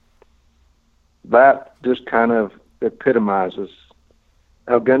 That just kind of epitomizes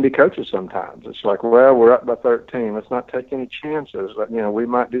how Gundy coaches sometimes. It's like, well, we're up by 13. Let's not take any chances. We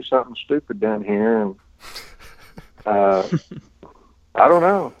might do something stupid down here, and I don't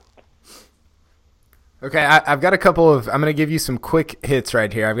know. Okay, I've got a couple of. I'm going to give you some quick hits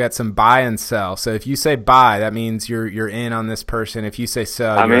right here. I've got some buy and sell. So if you say buy, that means you're in on this person. If you say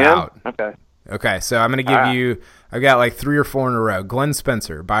sell, you're out. Okay, so I'm going to give you. I've got like 3 or 4 in a row. Glenn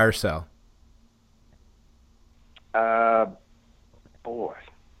Spencer, buy or sell?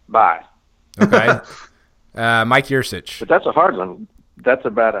 Buy. Okay. Mike Yursich. But that's a hard one. That's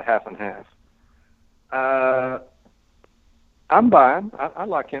about a half and half. I'm buying. I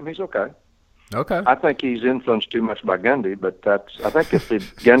like him. He's okay. Okay. I think he's influenced too much by Gundy, but I think if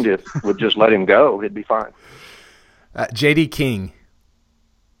Gundy would just let him go, he'd be fine. J.D. King.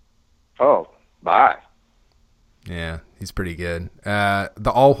 Oh, bye. Yeah, he's pretty good.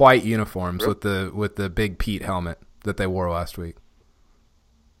 The all-white uniforms with the Big Pete helmet that they wore last week.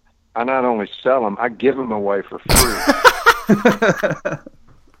 I not only sell them, I give them away for free.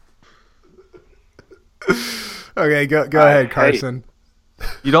 Okay, go ahead, Carson.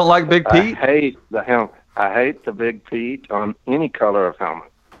 You don't like Big Pete? I hate the helmet. I hate the Big Pete on any color of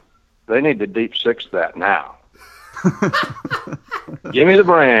helmet. They need to deep six that now. Give me the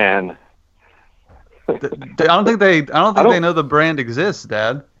brand. I don't think they know the brand exists,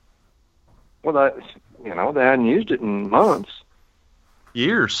 Dad. Well, they hadn't used it in months.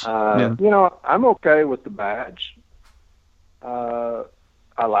 Years. I'm okay with the badge. I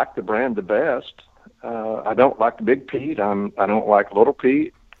like the brand the best. I don't like the Big Pete. I don't like Little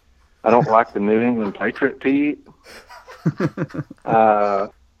Pete. I don't like the New England Patriot Pete. I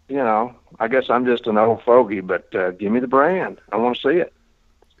guess I'm just an old fogey, but give me the brand. I want to see it.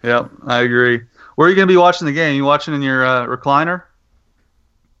 Yep, I agree. Where are you going to be watching the game? You watching in your recliner?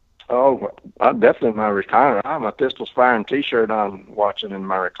 Oh, I'm definitely in my recliner. I have my Pistols Firing T-shirt on, watching in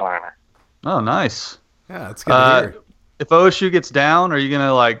my recliner. Oh, nice. Yeah, that's good to hear. If OSU gets down, are you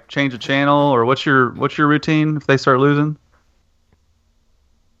gonna change the channel, or what's your routine if they start losing?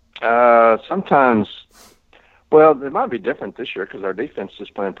 Sometimes, well, it might be different this year because our defense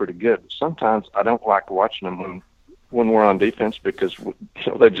is playing pretty good. Sometimes I don't like watching them when we're on defense because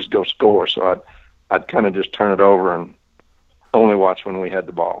they just go score. So I'd kind of just turn it over and only watch when we had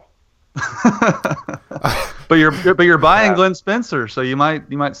the ball. But you're buying Glenn Spencer, so you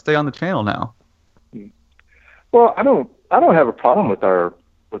might stay on the channel now. Well, I don't have a problem with our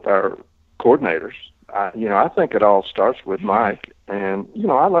coordinators. I think it all starts with Mike, and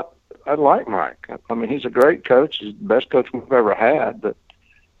I like Mike. I mean, he's a great coach. He's the best coach we've ever had. But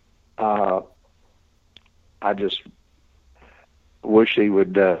I just wish he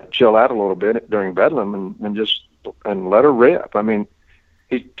would chill out a little bit during Bedlam and let her rip. I mean,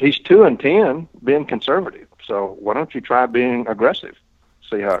 he's 2-10 being conservative. So why don't you try being aggressive?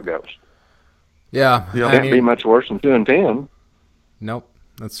 See how it goes. Yeah, can't be much worse than 2-10. Nope,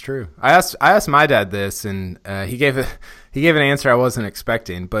 that's true. I asked my dad this, and he gave an answer I wasn't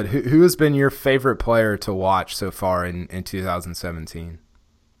expecting. But who has been your favorite player to watch so far in 2017?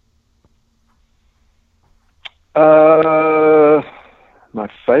 My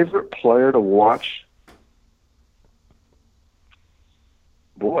favorite player to watch.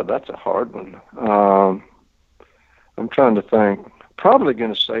 Boy, that's a hard one. I'm trying to think. Probably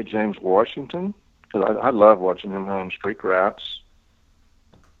going to say James Washington, because I love watching him run streak routes.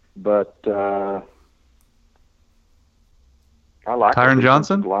 But I like Tyron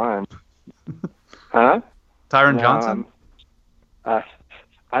Johnson? Line. Huh? Tyron Johnson?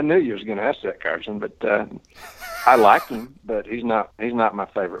 I knew you was going to ask that, Carson, but I like him, but he's not my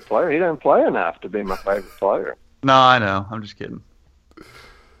favorite player. He doesn't play enough to be my favorite player. No, I know. I'm just kidding.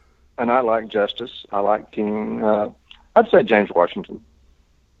 And I like Justice. I like King. I'd say James Washington.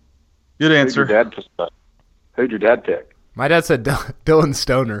 Good answer. Who'd your dad pick? My dad said Dylan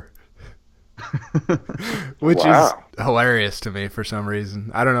Stoner, which is hilarious to me for some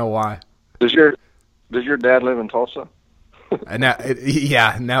reason. I don't know why. Does your dad live in Tulsa?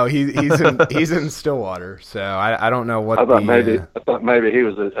 No, he's in Stillwater, so I don't know what. I thought maybe he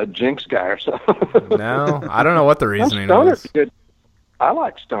was a Jinx guy or something. No, I don't know what the reasoning Stoner's is. Good. I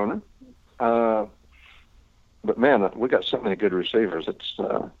like Stoner, but man, we got so many good receivers. It's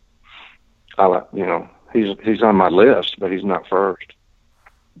I like he's on my list, but he's not first.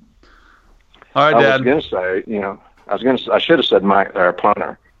 All right, Dad. I was gonna say I should have said Mike, our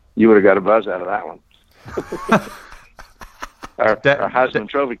punter. You would have got a buzz out of that one. Our Heisman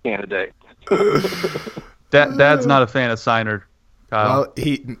Trophy candidate. Dad's not a fan of Seinert, Kyle.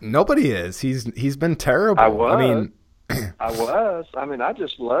 Well, nobody is. He's been terrible. I was. I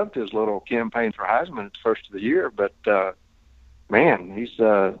just loved his little campaign for Heisman at the first of the year, but man, he's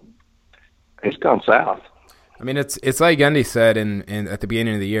gone south. I mean, it's like Gundy said in at the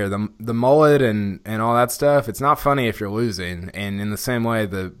beginning of the year, the mullet and all that stuff. It's not funny if you're losing, and in the same way,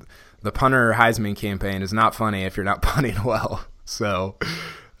 the punter Heisman campaign is not funny if you're not punting well. So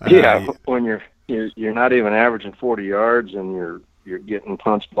when you're not even averaging 40 yards and you're getting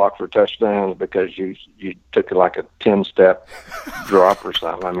punts blocked for touchdowns because you took like a 10-step drop or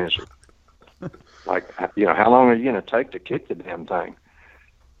something. I mean, it's like, how long are you going to take to kick the damn thing?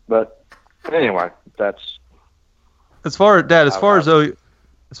 But anyway, that's as far as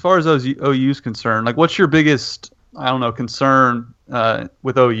OU's concerned. Like, what's your biggest concern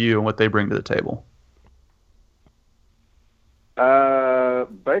with OU and what they bring to the table?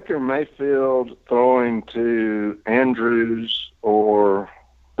 Baker Mayfield throwing to Andrews or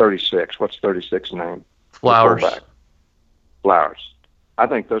 36. What's 36's name? Flowers. Flowers. I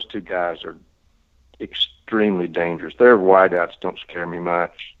think those two guys are extremely dangerous. Their wideouts don't scare me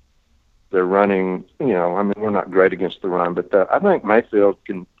much. They're running, we're not great against the run, but I think Mayfield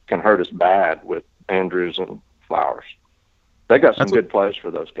can hurt us bad with Andrews and Flowers. They got some good plays for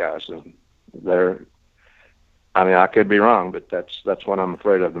those guys, and I could be wrong, but that's what I'm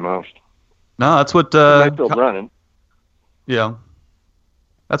afraid of the most. No, that's what Mayfield's running. Yeah,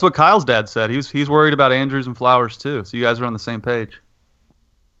 that's what Kyle's dad said. He's worried about Andrews and Flowers too. So you guys are on the same page.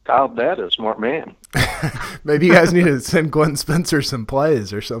 Kyle's dad is a smart man. Maybe you guys need to send Glenn Spencer some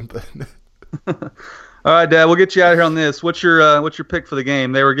plays or something. All right, Dad, we'll get you out of here on this. What's your pick for the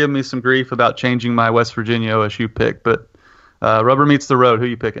game? They were giving me some grief about changing my West Virginia OSU pick, but rubber meets the road. Who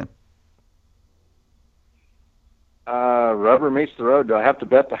you picking? Rubber meets the road. Do I have to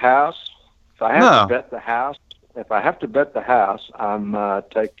bet the house? If I have to bet the house, I'm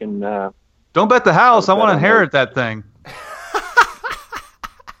taking. Don't bet the house. I want to inherit that thing.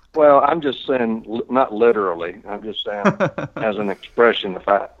 Well, I'm just saying, not literally. I'm just saying as an expression. If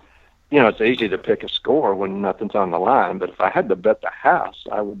it's easy to pick a score when nothing's on the line, but if I had to bet the house,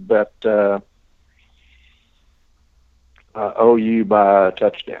 I would bet OU by a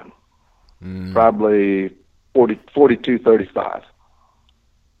touchdown. Probably 42-35.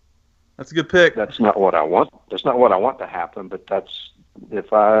 That's a good pick. That's not what I want. That's not what I want to happen, but that's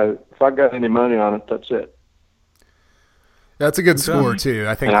if I got any money on it, that's it. That's a good score too.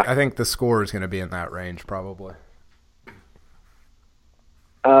 I think the score is going to be in that range probably.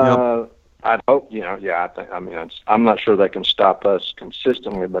 I'd hope, I'm not sure they can stop us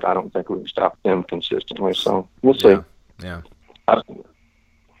consistently, but I don't think we can stop them consistently. So we'll see. Yeah. All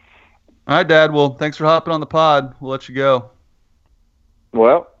right, Dad. Well, thanks for hopping on the pod. We'll let you go.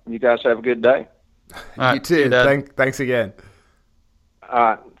 Well, you guys have a good day. All right, you too. Dad. Thanks again. All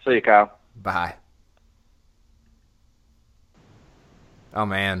right. See you, Kyle. Bye. Oh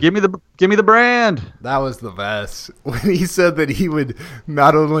man, give me the brand. That was the best. When he said that he would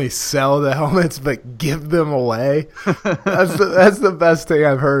not only sell the helmets but give them away. That's the best thing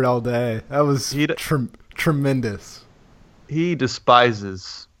I've heard all day. That was tremendous. He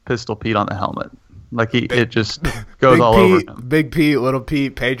despises Pistol Pete on the helmet. Like it just goes Big all Pete, over him. Big Pete, Little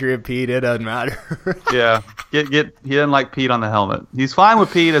Pete, Patriot Pete, it doesn't matter. Yeah, he doesn't like Pete on the helmet. He's fine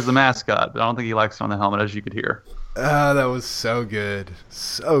with Pete as the mascot, but I don't think he likes it on the helmet, as you could hear. Oh, that was so good,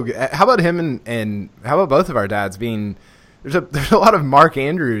 so good. How about him and how about both of our dads being? There's a lot of Mark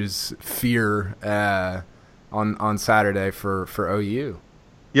Andrews fear on Saturday for OU.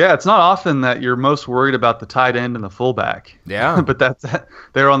 Yeah, it's not often that you're most worried about the tight end and the fullback. Yeah. But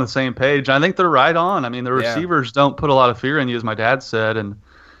they're on the same page. I think they're right on. I mean, the receivers don't put a lot of fear in you, as my dad said, and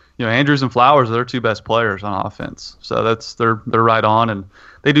Andrews and Flowers are their two best players on offense. So they're right on, and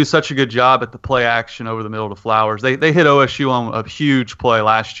they do such a good job at the play action over the middle to Flowers. They hit OSU on a huge play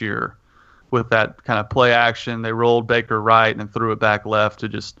last year with that kind of play action. They rolled Baker right and threw it back left to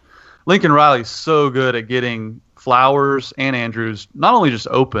just Lincoln Riley's so good at getting Flowers and Andrews not only just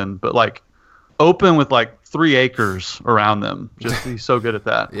open, but like open with like 3 acres around them. Just he's so good at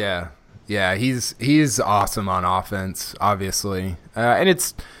that. Yeah, he's awesome on offense, obviously, and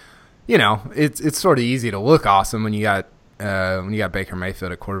it's it's sort of easy to look awesome when you got Baker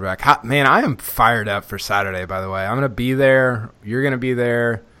Mayfield at quarterback. Man, I am fired up for Saturday. By the way, I'm gonna be there. You're gonna be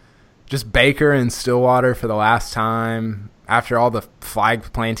there. Just Baker and Stillwater for the last time after all the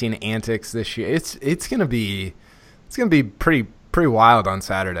flag planting antics this year. It's gonna be pretty wild on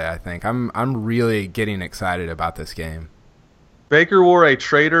Saturday. I think I'm really getting excited about this game. Baker wore a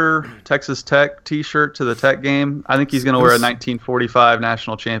Trader Texas Tech T-shirt to the Tech game. I think he's going to wear a 1945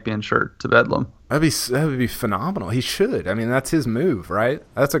 national champion shirt to Bedlam. That would be phenomenal. He should. I mean, that's his move, right?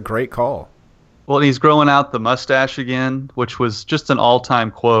 That's a great call. Well, and he's growing out the mustache again, which was just an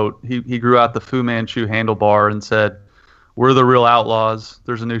all-time quote. He grew out the Fu Manchu handlebar and said, "We're the real outlaws.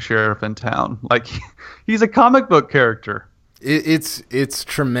 There's a new sheriff in town." Like, he's a comic book character. It's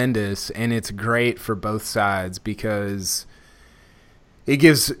tremendous, and it's great for both sides because it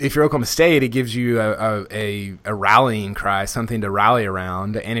gives, if you're Oklahoma State, it gives you a rallying cry, something to rally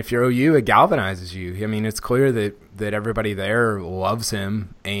around. And if you're OU, it galvanizes you. I mean, it's clear that everybody there loves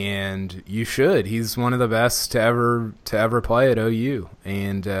him, and you should. He's one of the best to ever play at OU.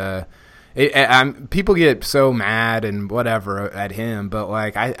 And people get so mad and whatever at him, but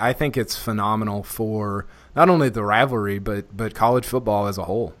like I think it's phenomenal for not only the rivalry but college football as a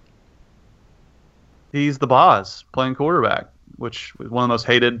whole. He's the boss playing quarterback, which is one of the most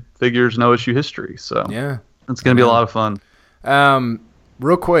hated figures in OSU history. So yeah, it's going to be a lot of fun.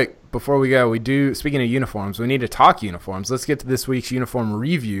 Real quick before we go, speaking of uniforms, we need to talk uniforms. Let's get to this week's uniform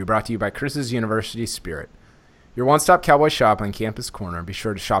review, brought to you by Chris's University Spirit, your one-stop Cowboy shop on Campus Corner. Be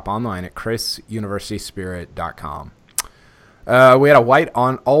sure to shop online at chrisuniversityspirit.com. We had all white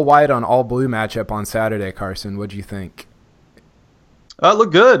on all blue matchup on Saturday. Carson, what'd you think? It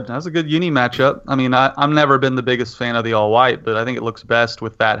looked good. That was a good uni matchup. I mean, I've never been the biggest fan of the all white, but I think it looks best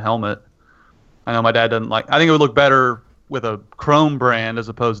with that helmet. I know my dad doesn't like. I think it would look better with a chrome brand as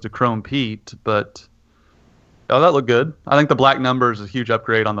opposed to chrome Pete, but that looked good. I think the black number is a huge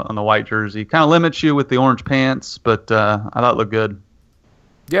upgrade on the white jersey. Kind of limits you with the orange pants, but I thought it looked good.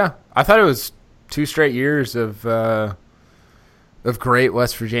 Yeah, I thought it was 2 straight years of great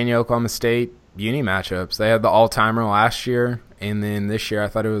West Virginia Oklahoma State uni matchups. They had the all-timer last year, and then this year I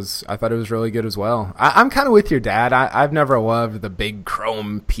thought it was really good as well. I'm kind of with your dad. I've never loved the big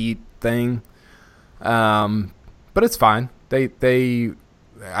chrome Pete thing, but it's fine. I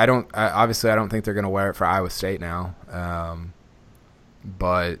don't think they're going to wear it for Iowa State now,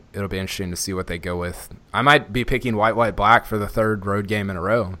 but it'll be interesting to see what they go with. I might be picking white, black for the 3rd road game in a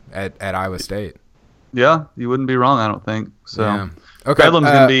row at Iowa State. Yeah, you wouldn't be wrong, I don't think. So, yeah. Okay. Bedlam's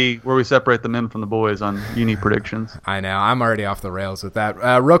going to be where we separate the men from the boys on uni predictions. I know. I'm already off the rails with that.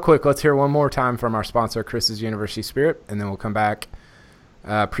 Real quick, let's hear one more time from our sponsor, Chris's University Spirit, and then we'll come back,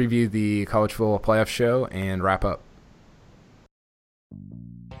 preview the college football playoff show, and wrap up.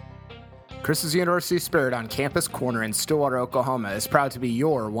 Chris's University Spirit on Campus Corner in Stillwater, Oklahoma is proud to be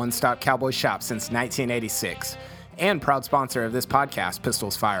your one-stop Cowboy shop since 1986 and proud sponsor of this podcast,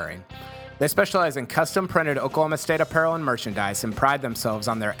 Pistols Firing. They specialize in custom-printed Oklahoma State apparel and merchandise and pride themselves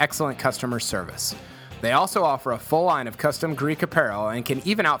on their excellent customer service. They also offer a full line of custom Greek apparel and can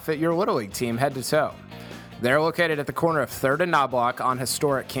even outfit your Little League team head to toe. They're located at the corner of 3rd and Knobloch on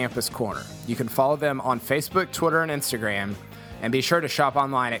historic Campus Corner. You can follow them on Facebook, Twitter, and Instagram, and be sure to shop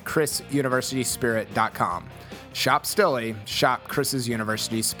online at chrisuniversityspirit.com. Shop Stilly, shop Chris's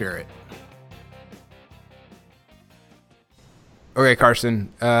University Spirit. Okay,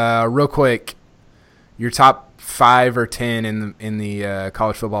 Carson. Real quick, your top 5 or 10 in the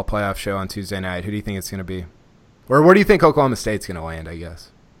college football playoff show on Tuesday night. Who do you think it's going to be, or where do you think Oklahoma State's going to land? I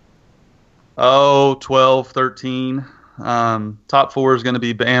guess. 12, 13. Top 4 is going to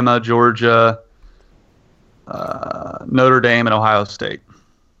be Bama, Georgia, Notre Dame and Ohio State.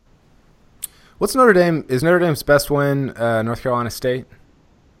 What's Notre Dame? Is Notre Dame's best win North Carolina State?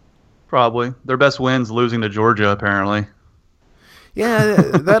 Probably. Their best win's losing to Georgia, apparently. Yeah,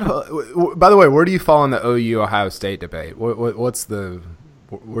 that. By the way, where do you fall in the OU Ohio State debate? What's the?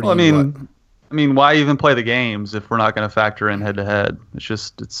 Where do I mean, why even play the games if we're not going to factor in head to head?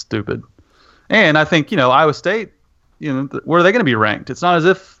 It's stupid. And I think Iowa State, where are they going to be ranked? It's not as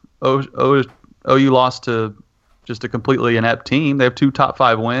if OU lost to just a completely inept team. They have 2 top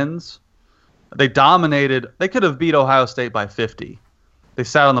 5 wins. They dominated. They could have beat Ohio State by 50. They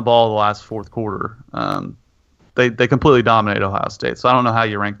sat on the ball the last fourth quarter. They completely dominated Ohio State. So I don't know how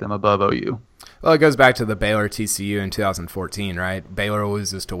you rank them above OU. Well, it goes back to the Baylor TCU in 2014, right? Baylor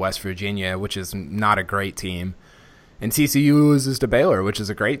loses to West Virginia, which is not a great team, and TCU loses to Baylor, which is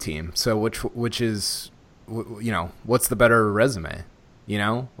a great team. So which is, what's the better resume?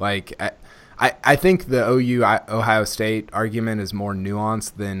 I think the OU Ohio State argument is more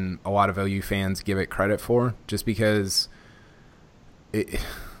nuanced than a lot of OU fans give it credit for, just because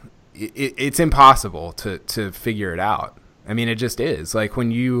it's impossible to figure it out. I mean, it just is. Like when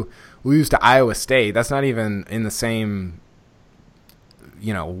you lose to Iowa State, that's not even in the same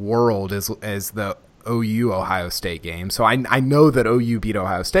world as the OU Ohio State game. So I know that OU beat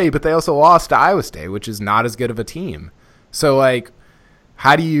Ohio State, but they also lost to Iowa State, which is not as good of a team. So like,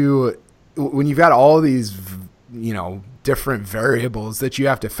 how do you, when you've got all these different variables that you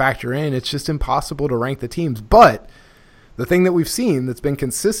have to factor in, it's just impossible to rank the teams. But the thing that we've seen that's been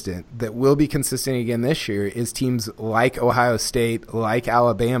consistent, that will be consistent again this year, is teams like Ohio State, like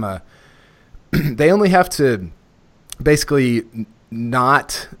Alabama. They only have to basically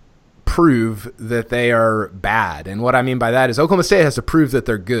not prove that they are bad. And what I mean by that is Oklahoma State has to prove that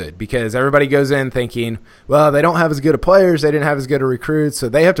they're good, because everybody goes in thinking, well, they don't have as good of players, they didn't have as good of recruits, so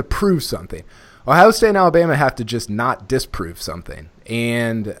they have to prove something. Ohio State and Alabama have to just not disprove something.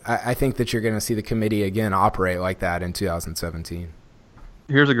 And I think that you're going to see the committee again operate like that in 2017.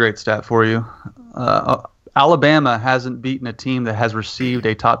 Here's a great stat for you. Alabama hasn't beaten a team that has received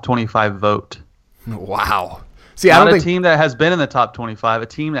a top 25 vote. Wow. See, Not a team that has been in the top 25, a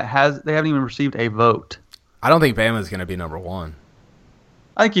team that they haven't even received a vote. I don't think Bama is going to be number 1.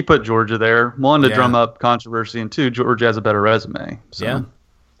 I think you put Georgia there. 1, to drum up controversy, and 2, Georgia has a better resume. So. Yeah.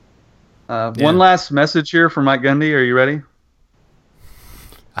 One last message here from Mike Gundy. Are you ready?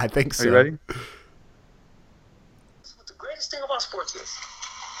 I think so. Are you ready? What the greatest thing about sports is,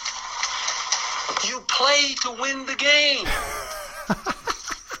 you play to win the game.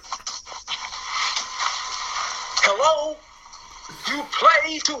 Hello? You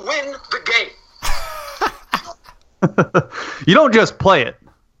play to win the game. You don't just play it,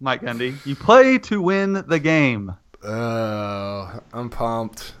 Mike Gundy. You play to win the game. Oh, I'm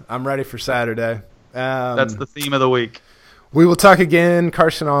pumped. I'm ready for Saturday. That's the theme of the week. We will talk again,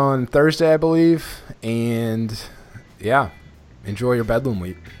 Carson, on Thursday, I believe. And, enjoy your Bedlam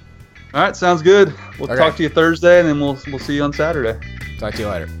week. All right, sounds good. We'll talk to you Thursday, and then we'll see you on Saturday. Talk to you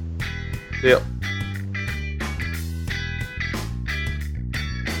later. See ya.